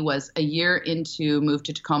me was a year into Move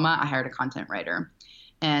to Tacoma. I hired a content writer,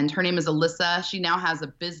 and her name is Alyssa. She now has a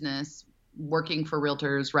business working for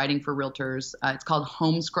realtors, writing for realtors. It's called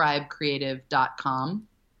homescribecreative.com.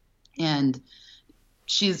 And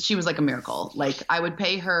she was like a miracle. Like, I would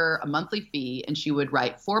pay her a monthly fee and she would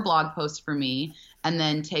write 4 blog posts for me and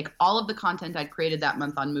then take all of the content I'd created that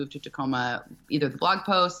month on Move to Tacoma, either the blog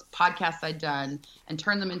posts, podcasts I'd done, and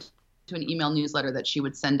turn them into an email newsletter that she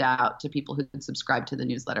would send out to people who could subscribe to the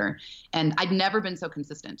newsletter. And I'd never been so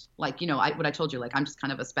consistent. Like, you know, what I told you, like, I'm just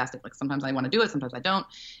kind of a spastic. Like, sometimes I want to do it, sometimes I don't.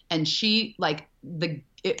 And she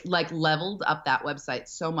it leveled up that website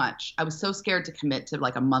so much. I was so scared to commit to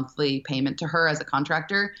like a monthly payment to her as a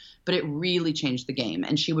contractor, but it really changed the game.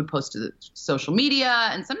 And she would post to social media,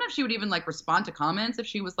 and sometimes she would even like respond to comments if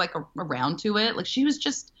she was like around to it. Like, she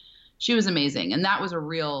was amazing. And that was a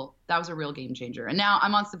real game changer. And now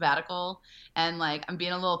I'm on sabbatical and like, I'm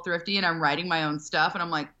being a little thrifty and I'm writing my own stuff. And I'm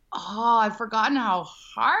like, oh, I've forgotten how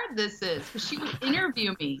hard this is. Cause she would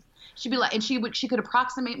interview me. She'd be like, and she could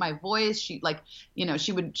approximate my voice. She like, you know,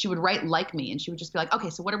 she would write like me, and she would just be like, okay,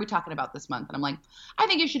 so what are we talking about this month? And I'm like, I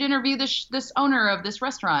think you should interview this owner of this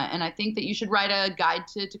restaurant. And I think that you should write a guide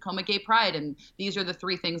to Tacoma Gay Pride. And these are the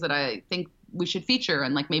 3 things that I think we should feature,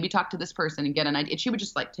 and like maybe talk to this person and get an idea. And she would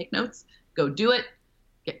just like take notes, go do it,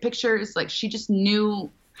 get pictures. Like, she just knew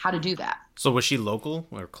how to do that. So was she local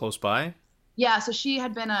or close by? Yeah, so she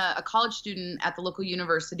had been a college student at the local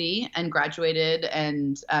university and graduated,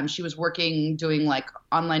 and she was working doing like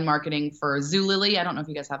online marketing for Zulily. I don't know if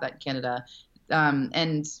you guys have that in Canada.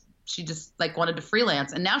 And she just like wanted to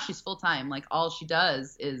freelance, and now she's full time. Like, all she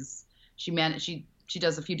does is she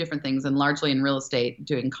does a few different things, and largely in real estate,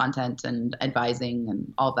 doing content and advising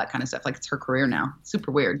and all of that kind of stuff. Like, it's her career now.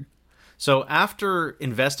 Super weird. So after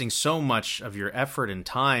investing so much of your effort and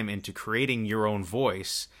time into creating your own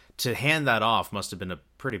voice, to hand that off must have been a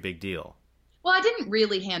pretty big deal. Well, I didn't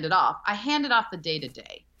really hand it off. I handed off the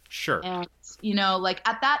day-to-day. Sure. And, you know, like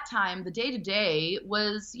at that time, the day-to-day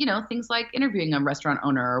was, you know, things like interviewing a restaurant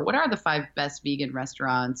owner, or what are the 5 best vegan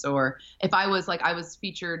restaurants? Or if I was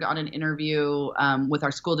featured on an interview with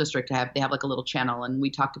our school district, they have like a little channel, and we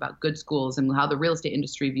talked about good schools and how the real estate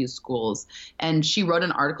industry views schools. And she wrote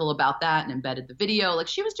an article about that and embedded the video. Like,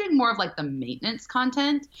 she was doing more of like the maintenance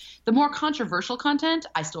content. The more controversial content,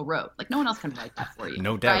 I still wrote. Like, no one else can write that for you.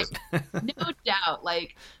 No doubt. Right? No doubt.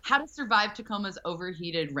 Like, how to survive Tacoma's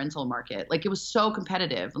overheated rental market. Like, it was so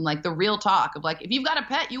competitive, and like the real talk of like, if you've got a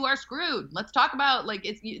pet, you are screwed. Let's talk about like,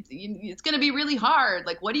 it's going to be really hard.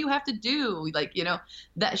 Like, what do you have to do? Like, you know,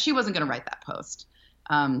 that she wasn't going to write that post.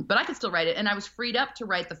 But I could still write it, and I was freed up to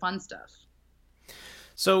write the fun stuff.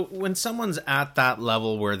 So when someone's at that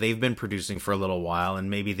level where they've been producing for a little while and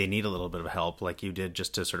maybe they need a little bit of help, like you did,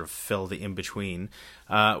 just to sort of fill the in-between,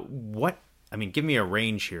 give me a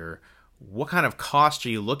range here. What kind of cost are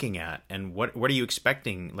you looking at, and what are you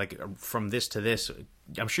expecting, like, from this to this?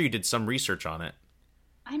 I'm sure you did some research on it.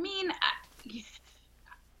 I mean,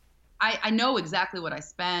 I know exactly what I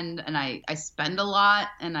spend, and I spend a lot,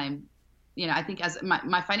 and I think as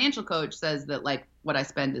my financial coach says that like what I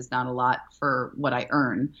spend is not a lot for what I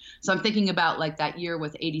earn. So I'm thinking about like that year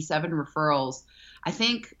with 87 referrals. I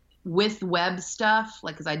think with web stuff,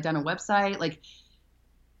 like, cause I'd done a website, like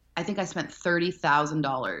I think I spent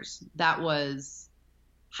 $30,000. That was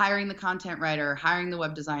hiring the content writer, hiring the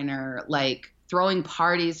web designer, like throwing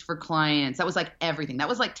parties for clients. That was like everything. That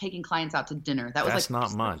was like taking clients out to dinner. That was That's like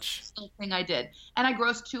not much. the thing I did. And I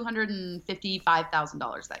grossed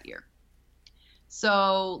 $255,000 that year.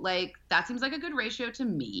 So like, that seems like a good ratio to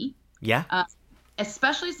me. Yeah.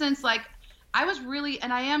 Especially since like I was really,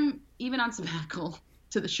 and I am even on sabbatical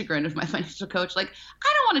to the chagrin of my financial coach. Like,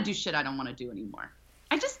 I don't want to do shit I don't want to do anymore.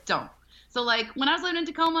 I just don't. So like when I was living in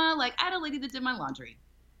Tacoma, like I had a lady that did my laundry.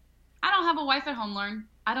 I don't have a wife at home, Lorne.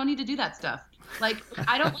 I don't need to do that stuff. Like,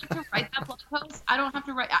 I don't like to write that blog post. I don't have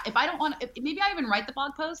to write. If I don't want, maybe I even write the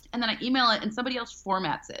blog post and then I email it and somebody else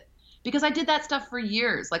formats it, because I did that stuff for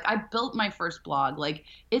years. Like, I built my first blog. Like,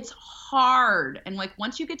 it's hard. And like,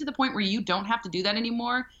 once you get to the point where you don't have to do that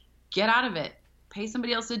anymore, get out of it. Pay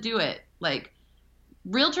somebody else to do it. Like,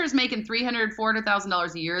 realtors making $300,000,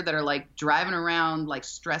 $400,000 a year that are like driving around like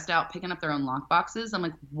stressed out, picking up their own lock boxes. I'm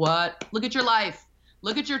like, what? Look at your life.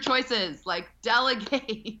 Look at your choices. Like,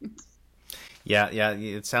 delegate. Yeah.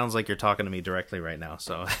 It sounds like you're talking to me directly right now.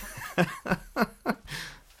 So,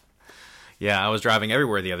 yeah, I was driving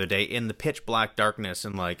everywhere the other day in the pitch black darkness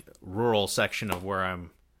in like rural section of where I'm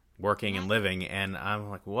working and living, and I'm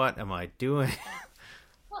like, what am I doing?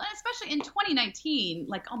 Well, and especially in 2019,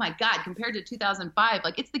 like, oh my God, compared to 2005,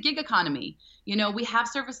 like, it's the gig economy. You know, we have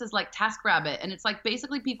services like TaskRabbit, and it's like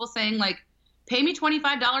basically people saying like, pay me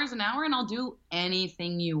 $25 an hour and I'll do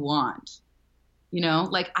anything you want. You know,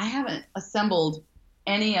 like, I haven't assembled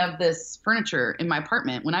any of this furniture in my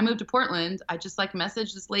apartment. When I moved to Portland, I just like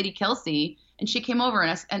messaged this lady, Kelsey, and she came over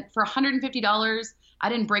and for $150, I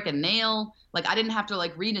didn't break a nail. Like, I didn't have to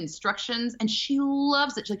like read instructions, and she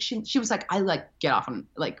loves it. Like, she was like, I like get off on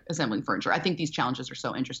like assembling furniture. I think these challenges are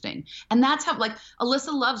so interesting. And that's how, like,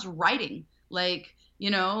 Alyssa loves writing. Like, you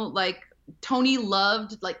know, like Tony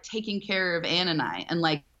loved like taking care of Ann and I, and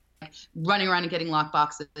like running around and getting lock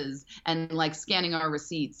boxes and like scanning our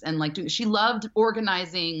receipts, and like she loved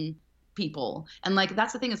organizing people. And like,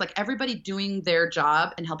 that's the thing, is like everybody doing their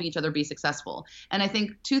job and helping each other be successful. And I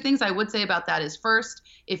think two things I would say about that is, first,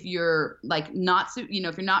 if you're like not, you know,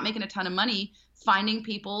 if you're not making a ton of money, finding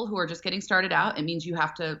people who are just getting started out, it means you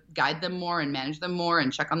have to guide them more and manage them more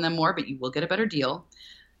and check on them more, but you will get a better deal.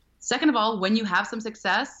 Second of all, when you have some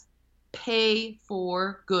success, pay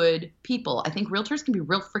for good people. I think realtors can be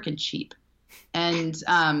real freaking cheap. And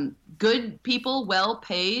good people, well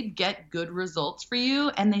paid, get good results for you,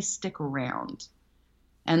 and they stick around.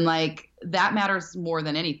 And like, that matters more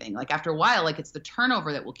than anything. Like, after a while, like, it's the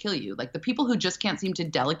turnover that will kill you. Like, the people who just can't seem to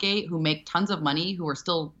delegate, who make tons of money, who are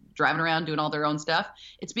still driving around doing all their own stuff,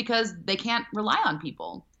 it's because they can't rely on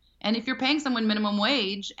people. And if you're paying someone minimum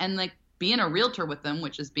wage and like being a realtor with them,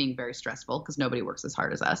 which is being very stressful because nobody works as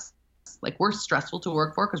hard as us. Like, we're stressful to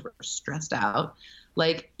work for because we're stressed out.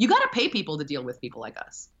 Like, you got to pay people to deal with people like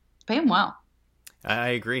us. Pay them well. I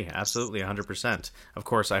agree. Absolutely. 100%. Of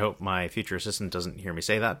course, I hope my future assistant doesn't hear me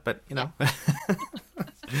say that, but you know,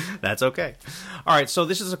 that's okay. All right. So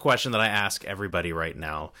this is a question that I ask everybody right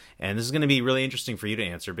now, and this is going to be really interesting for you to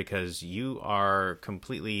answer because you are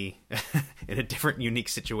completely in a different, unique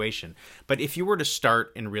situation. But if you were to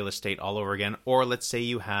start in real estate all over again, or let's say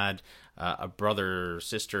you had a brother,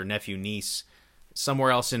 sister, nephew, niece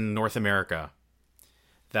somewhere else in North America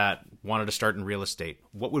that wanted to start in real estate,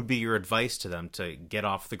 what would be your advice to them to get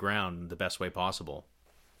off the ground the best way possible?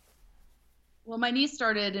 Well, my niece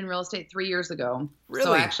started in real estate 3 years ago. Really?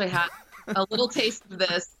 So I actually had a little taste of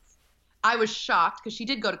this. I was shocked because she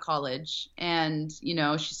did go to college, and, you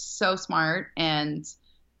know, she's so smart. And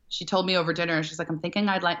she told me over dinner, she's like, I'm thinking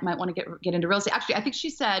might want to get into real estate. Actually, I think she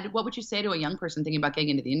said, what would you say to a young person thinking about getting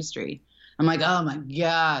into the industry? I'm like, oh my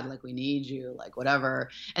God, like, we need you, like, whatever.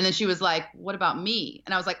 And then she was like, what about me?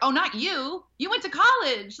 And I was like, oh, not you. You went to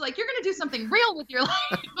college. Like, you're going to do something real with your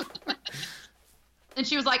life. And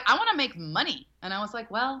she was like, I want to make money. And I was like,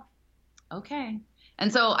 well, okay.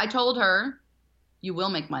 And so I told her, you will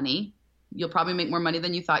make money. You'll probably make more money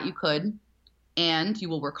than you thought you could. And you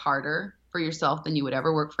will work harder for yourself than you would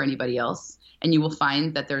ever work for anybody else. And you will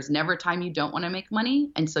find that there's never a time you don't want to make money.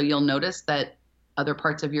 And so you'll notice that other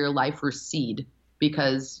parts of your life recede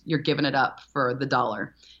because you're giving it up for the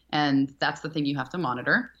dollar. And that's the thing you have to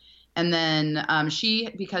monitor. And then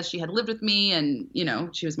because she had lived with me and, you know,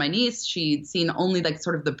 she was my niece, she'd seen only like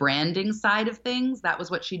sort of the branding side of things. That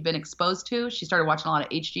was what she'd been exposed to. She started watching a lot of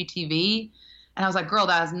HGTV. And I was like, girl,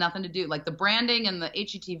 that has nothing to do. Like, the branding and the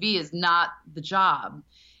HGTV is not the job.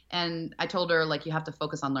 And I told her, like, you have to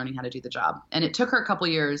focus on learning how to do the job. And it took her a couple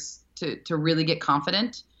years to really get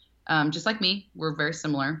confident. Just like me, we're very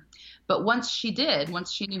similar. But once she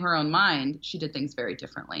knew her own mind, she did things very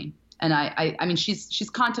differently. And I mean, she's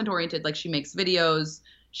content oriented. Like she makes videos,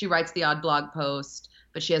 she writes the odd blog post,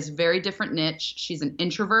 but she has a very different niche. She's an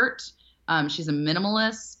introvert. She's a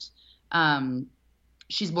minimalist.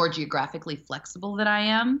 She's more geographically flexible than I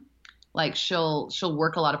am. Like she'll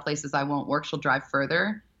work a lot of places I won't work. She'll drive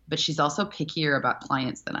further, but she's also pickier about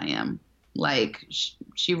clients than I am. Like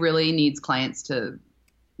she really needs clients to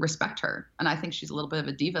respect her. And I think she's a little bit of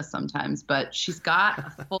a diva sometimes, but she's got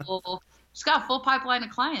a full pipeline of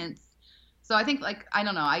clients. So I think, like, I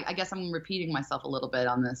don't know, I guess I'm repeating myself a little bit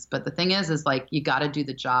on this, but the thing is like, you got to do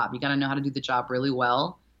the job. You got to know how to do the job really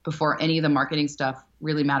well before any of the marketing stuff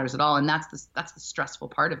really matters at all. And that's the stressful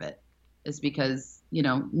part of it, is because, you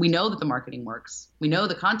know, we know that the marketing works. We know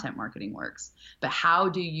the content marketing works, but how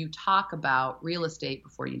do you talk about real estate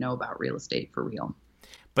before you know about real estate for real?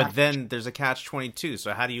 But then there's a catch-22.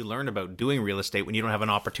 So how do you learn about doing real estate when you don't have an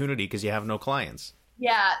opportunity because you have no clients?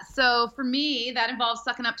 Yeah. So for me, that involves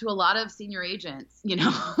sucking up to a lot of senior agents, you know,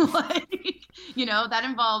 like, you know, that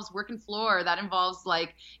involves working floor. That involves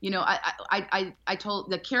like, you know, I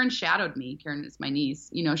told that Karen shadowed me. Karen is my niece.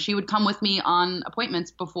 You know, she would come with me on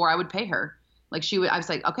appointments before I would pay her. Like I was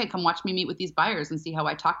like, okay, come watch me meet with these buyers and see how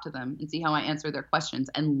I talk to them and see how I answer their questions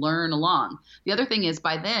and learn along. The other thing is,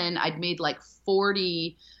 by then I'd made like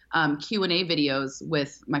 40 Q&A videos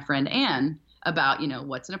with my friend Anne about, you know,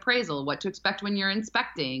 what's an appraisal, what to expect when you're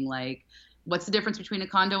inspecting, like what's the difference between a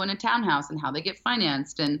condo and a townhouse and how they get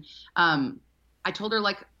financed. And I told her,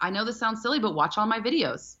 like, I know this sounds silly, but watch all my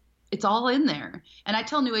videos. It's all in there. And I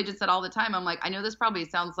tell new agents that all the time. I'm like, I know this probably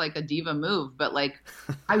sounds like a diva move, but like,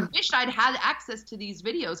 I wish I'd had access to these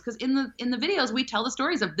videos, because in the videos we tell the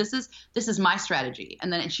stories of this is my strategy.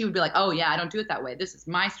 And then she would be like, oh yeah, I don't do it that way. This is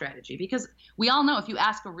my strategy. Because we all know if you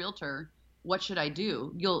ask a realtor, what should I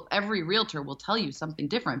do? Every realtor will tell you something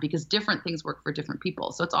different, because different things work for different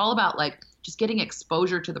people. So it's all about like just getting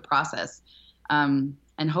exposure to the process, and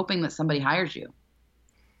hoping that somebody hires you.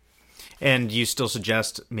 And you still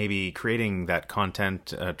suggest maybe creating that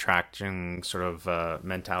content attraction sort of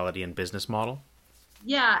mentality and business model?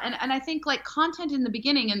 Yeah. And I think like content in the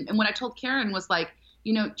beginning, and what I told Karen was like,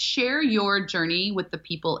 you know, share your journey with the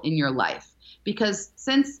people in your life. Because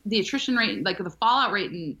since the attrition rate, like the fallout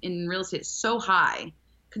rate in real estate is so high,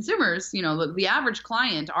 consumers, you know, the average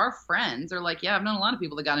client, our friends are like, yeah, I've known a lot of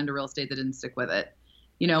people that got into real estate that didn't stick with it.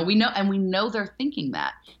 You know, we know they're thinking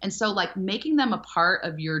that. And so like making them a part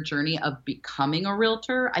of your journey of becoming a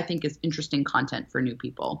realtor, I think is interesting content for new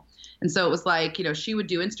people. And so it was like, you know, she would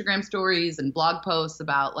do Instagram stories and blog posts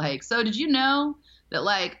about like, so did you know that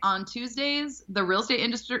like on Tuesdays, the real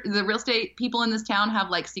estate people in this town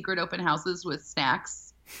have like secret open houses with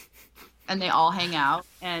snacks, and they all hang out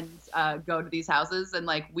and go to these houses, and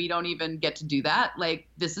like we don't even get to do that. Like,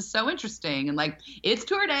 this is so interesting. And like, it's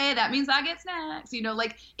tour day, that means I get snacks, you know,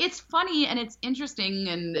 like it's funny and it's interesting,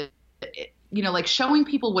 and you know, like showing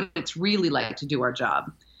people what it's really like to do our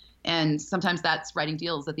job. And sometimes that's writing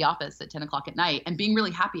deals at the office at 10 o'clock at night and being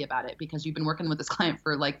really happy about it because you've been working with this client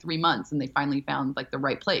for like 3 months and they finally found like the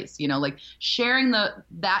right place, you know, like sharing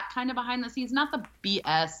that kind of behind the scenes, not the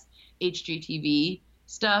BS HGTV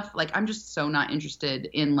stuff. Like, I'm just so not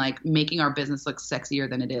interested in like making our business look sexier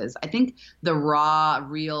than it is. I think the raw,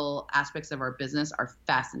 real aspects of our business are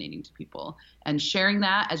fascinating to people, and sharing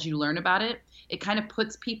that as you learn about it, it kind of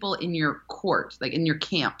puts people in your court, like in your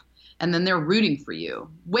camp. And then they're rooting for you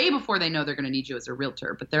way before they know they're going to need you as a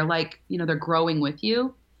realtor. But they're like, you know, they're growing with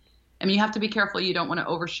you. I mean, you have to be careful. You don't want to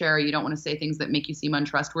overshare. You don't want to say things that make you seem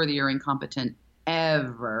untrustworthy or incompetent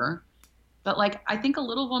ever. But like, I think a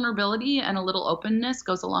little vulnerability and a little openness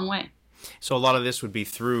goes a long way. So a lot of this would be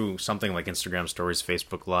through something like Instagram Stories,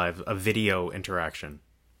 Facebook Live, a video interaction.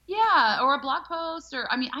 Yeah, or a blog post,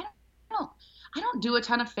 or I mean, I don't do a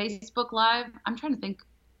ton of Facebook Live. I'm trying to think.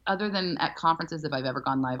 Other than at conferences, if I've ever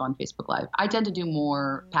gone live on Facebook Live, I tend to do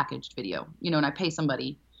more packaged video, you know, and I pay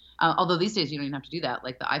somebody. Although these days you don't even have to do that.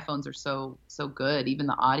 Like the iPhones are so good. Even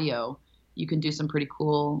the audio, you can do some pretty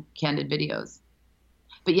cool candid videos.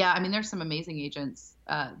 But yeah, I mean, there's some amazing agents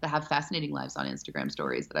that have fascinating lives on Instagram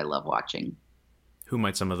Stories that I love watching. Who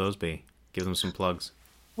might some of those be? Give them some plugs.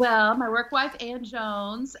 Well, my work wife, Ann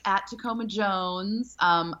Jones, at Tacoma Jones.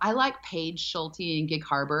 I like Paige Schulte in Gig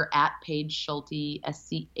Harbor, at Paige Schulte,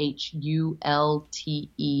 SCHULTE.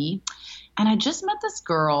 And I just met this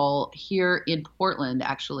girl here in Portland,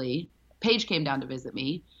 actually. Paige came down to visit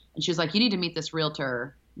me, and she was like, you need to meet this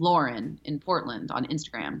realtor, Lorne, in Portland on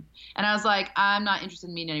Instagram. And I was like, I'm not interested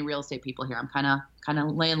in meeting any real estate people here. I'm kind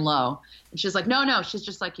of laying low. And she's like, no, she's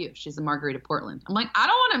just like you. She's a Marguerite of Portland. I'm like, I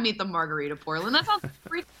don't want to meet the Marguerite of Portland. That sounds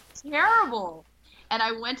freaking terrible. And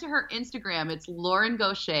I went to her Instagram. It's Lauren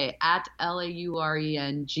Gaucher at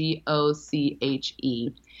LAURENGOCHE.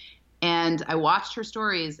 And I watched her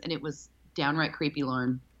stories, and it was downright creepy,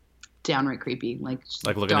 Lauren. Downright creepy. Like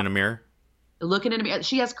looking in a mirror? Looking in a mirror.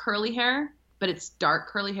 She has curly hair, but it's dark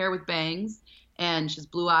curly hair with bangs. And she has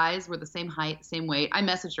blue eyes. We're the same height, same weight. I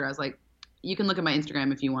messaged her. I was like, you can look at my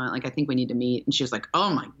Instagram if you want. Like, I think we need to meet. And she was like, oh,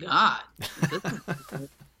 my God.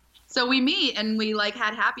 So we meet, and we like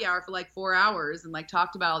had happy hour for like 4 hours and like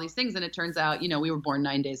talked about all these things. And it turns out, we were born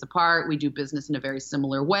 9 days apart. We do business in a very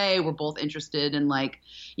similar way. We're both interested in like,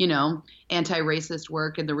 anti-racist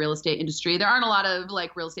work in the real estate industry. There aren't a lot of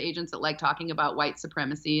like real estate agents that like talking about white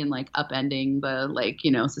supremacy and like upending the like,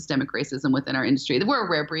 systemic racism within our industry. We're a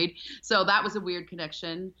rare breed. So that was a weird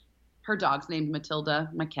connection. Her dog's named Matilda.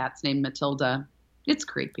 My cat's named Matilda. It's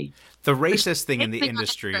creepy. The racist thing in the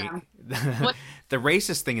industry, the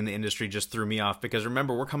racist thing in the industry just threw me off because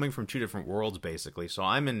remember, we're coming from two different worlds basically. So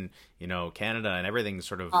I'm in, Canada and everything's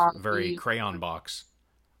sort of very crayon box.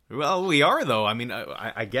 Well, we are though. I mean,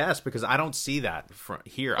 I guess because I don't see that from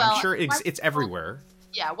here. Well, I'm sure it's everywhere.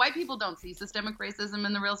 Yeah, white people don't see systemic racism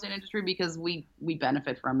in the real estate industry because we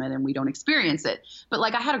benefit from it and we don't experience it. But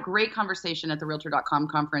like I had a great conversation at the Realtor.com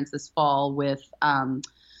conference this fall with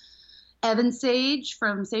Evan Sage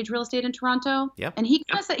from Sage Real Estate in Toronto. Yep. And he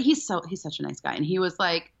kind of said he's such a nice guy. And he was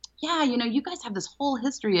like, yeah, you guys have this whole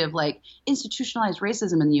history of like institutionalized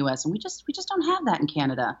racism in the US and we just don't have that in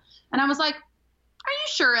Canada. And I was like, are you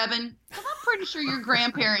sure, Evan? Because I'm pretty sure your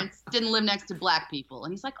grandparents didn't live next to black people.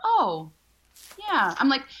 And he's like, oh, yeah.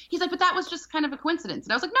 He's like, but that was just kind of a coincidence.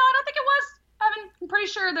 And I was like, no, I don't think it was, Evan. I'm pretty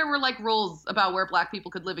sure there were like rules about where black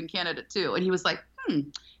people could live in Canada too. And he was like,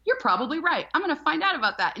 you're probably right. I'm going to find out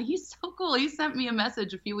about that. And he's so cool. He sent me a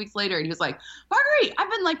message a few weeks later and he was like, Marguerite, I've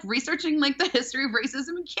been like researching like the history of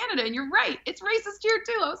racism in Canada and you're right. It's racist here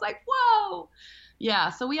too. I was like, whoa.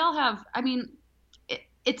 Yeah. So we all have,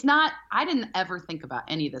 it's not, I didn't ever think about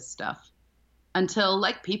any of this stuff until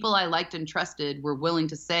like people I liked and trusted were willing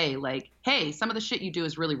to say like, hey, some of the shit you do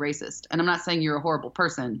is really racist. And I'm not saying you're a horrible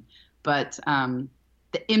person, but the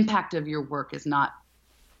impact of your work is not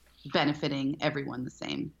benefiting everyone the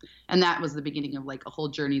same. And that was the beginning of like a whole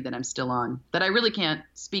journey that I'm still on that I really can't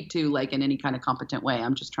speak to like in any kind of competent way.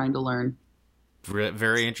 I'm just trying to learn.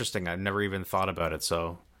 Very interesting. I've never even thought about it.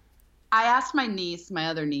 So I asked my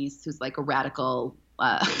other niece, who's like a radical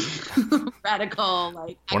radical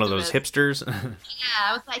like one of those hipsters. Yeah,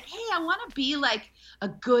 I was like, hey, I want to be like a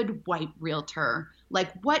good white realtor.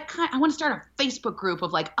 Like I want to start a Facebook group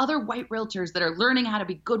of like other white realtors that are learning how to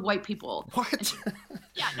be good white people. What?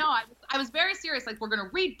 Yeah, no, I was very serious. Like, we're going to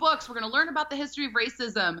read books. We're going to learn about the history of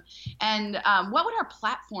racism. And what would our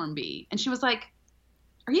platform be? And she was like,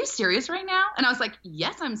 are you serious right now? And I was like,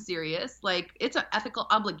 yes, I'm serious. Like, it's an ethical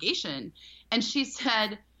obligation. And she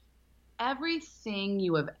said, everything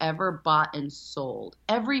you have ever bought and sold,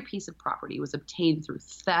 every piece of property was obtained through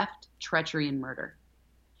theft, treachery, and murder.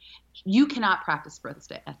 You cannot practice real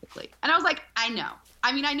estate ethically. And I was like, I know.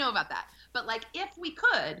 I mean, I know about that. But like, if we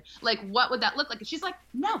could, like, what would that look like? And she's like,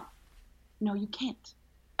 no, you can't.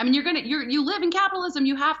 I mean, you live in capitalism.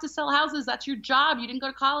 You have to sell houses. That's your job. You didn't go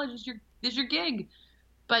to college. It's your gig.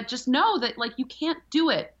 But just know that like, you can't do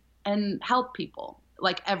it and help people.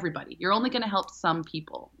 Like everybody, you're only going to help some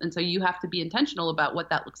people. And so you have to be intentional about what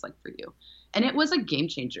that looks like for you. And it was a game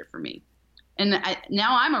changer for me. And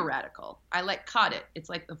now I'm a radical. I like caught it. It's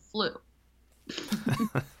like the flu.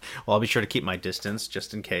 Well, I'll be sure to keep my distance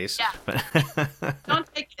just in case. Yeah. Don't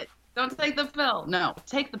take it. Don't take the pill. No,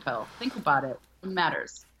 take the pill. Think about it. It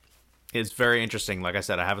matters. It's very interesting. Like I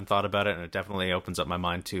said, I haven't thought about it, and it definitely opens up my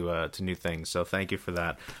mind to new things. So thank you for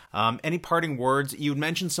that. Any parting words? You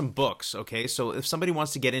mentioned some books. Okay, so if somebody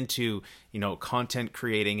wants to get into content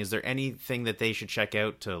creating, is there anything that they should check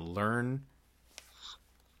out to learn?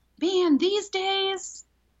 Man, these days,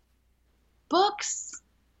 books.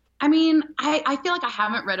 I mean, I feel like I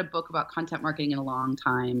haven't read a book about content marketing in a long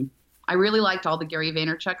time. I really liked all the Gary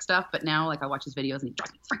Vaynerchuk stuff, but now like I watch his videos and he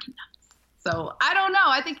drives me freaking nuts. So I don't know.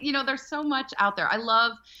 I think, there's so much out there. I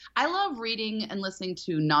love reading and listening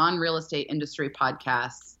to non-real estate industry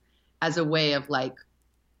podcasts as a way of like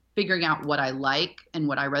figuring out what I like and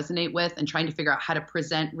what I resonate with and trying to figure out how to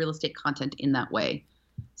present real estate content in that way.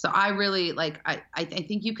 So I really I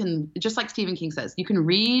think you can, just like Stephen King says, you can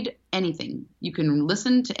read anything, you can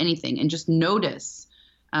listen to anything and just notice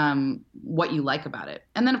what you like about it.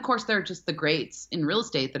 And then of course there are just the greats in real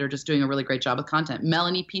estate that are just doing a really great job with content.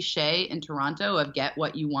 Melanie Pichet in Toronto of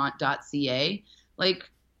getwhatyouwant.ca. Like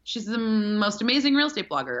She's the most amazing real estate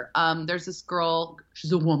blogger. There's this girl,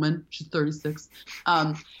 she's a woman, she's 36.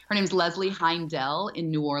 Her name's Leslie Heindel in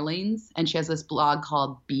New Orleans, and she has this blog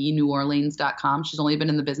called BeNewOrleans.com. She's only been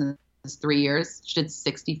in the business 3 years. She did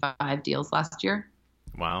 65 deals last year.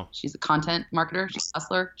 Wow. She's a content marketer. She's a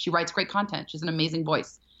hustler. She writes great content. She's an amazing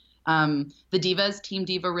voice. The Divas, Team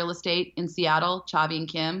Diva Real Estate in Seattle, Chavi and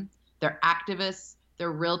Kim, they're activists.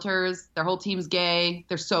 They're realtors. Their whole team's gay.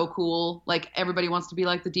 They're so cool. Like, everybody wants to be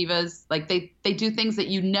like the Divas. Like, they do things that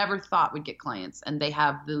you never thought would get clients, and they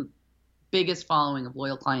have the biggest following of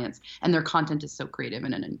loyal clients, and their content is so creative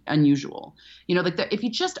and unusual. You know, like, if you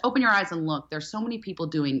just open your eyes and look, there's so many people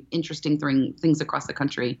doing interesting things across the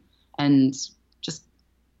country, and just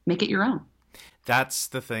make it your own. That's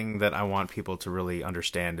the thing that I want people to really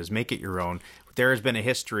understand, is make it your own. There has been a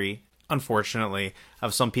history, unfortunately,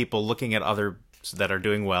 of some people looking at others that are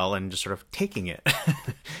doing well and just sort of taking it.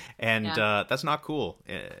 And that's not cool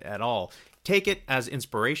at all. Take it as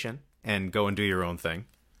inspiration and go and do your own thing.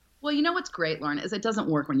 Well, you know what's great, Lorne, is it doesn't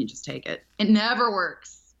work when you just take it. It never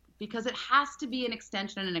works, because it has to be an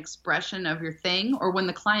extension and an expression of your thing. Or when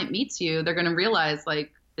the client meets you, they're going to realize,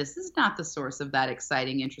 like, this is not the source of that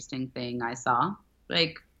exciting, interesting thing I saw.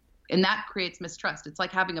 Like, and that creates mistrust. It's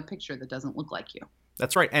like having a picture that doesn't look like you.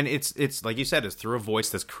 That's right. And it's like you said, it's through a voice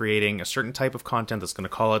that's creating a certain type of content that's going to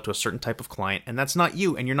call out to a certain type of client. And that's not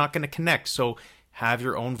you, and you're not going to connect. So have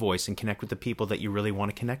your own voice and connect with the people that you really want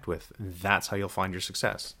to connect with. And that's how you'll find your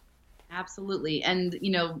success. Absolutely. And,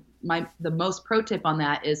 you know, the most pro tip on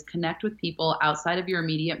that is connect with people outside of your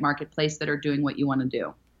immediate marketplace that are doing what you want to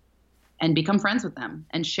do, and become friends with them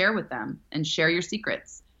and share with them and share your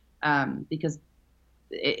secrets. Because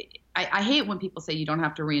I hate when people say you don't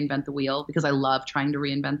have to reinvent the wheel, because I love trying to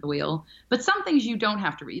reinvent the wheel. But some things you don't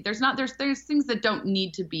have to there's things that don't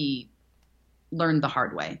need to be learned the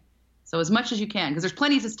hard way. So as much as you can, because there's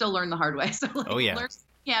plenty to still learn the hard way. So learn what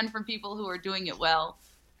you can from people who are doing it well.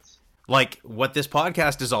 Like what this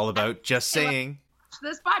podcast is all about, just saying.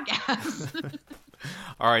 This podcast.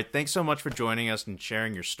 All right. Thanks so much for joining us and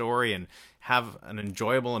sharing your story, and have an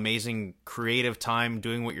enjoyable, amazing, creative time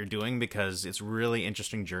doing what you're doing, because it's a really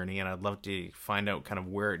interesting journey, and I'd love to find out kind of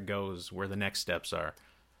where it goes, where the next steps are.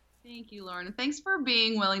 Thank you, Lorne. Thanks for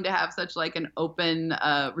being willing to have such like an open,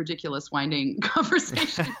 ridiculous, winding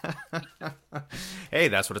conversation. Hey,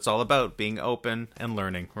 that's what it's all about, being open and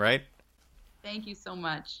learning, right? Thank you so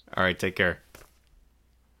much. All right. Take care.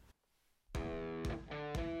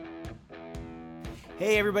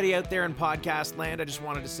 Hey, everybody out there in podcast land, I just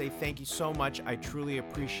wanted to say thank you so much. I truly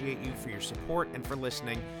appreciate you for your support and for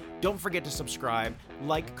listening. Don't forget to subscribe,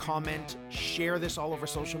 like, comment, share this all over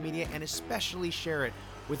social media, and especially share it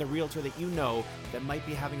with a realtor that you know that might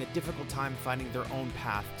be having a difficult time finding their own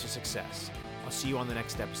path to success. I'll see you on the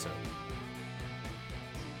next episode.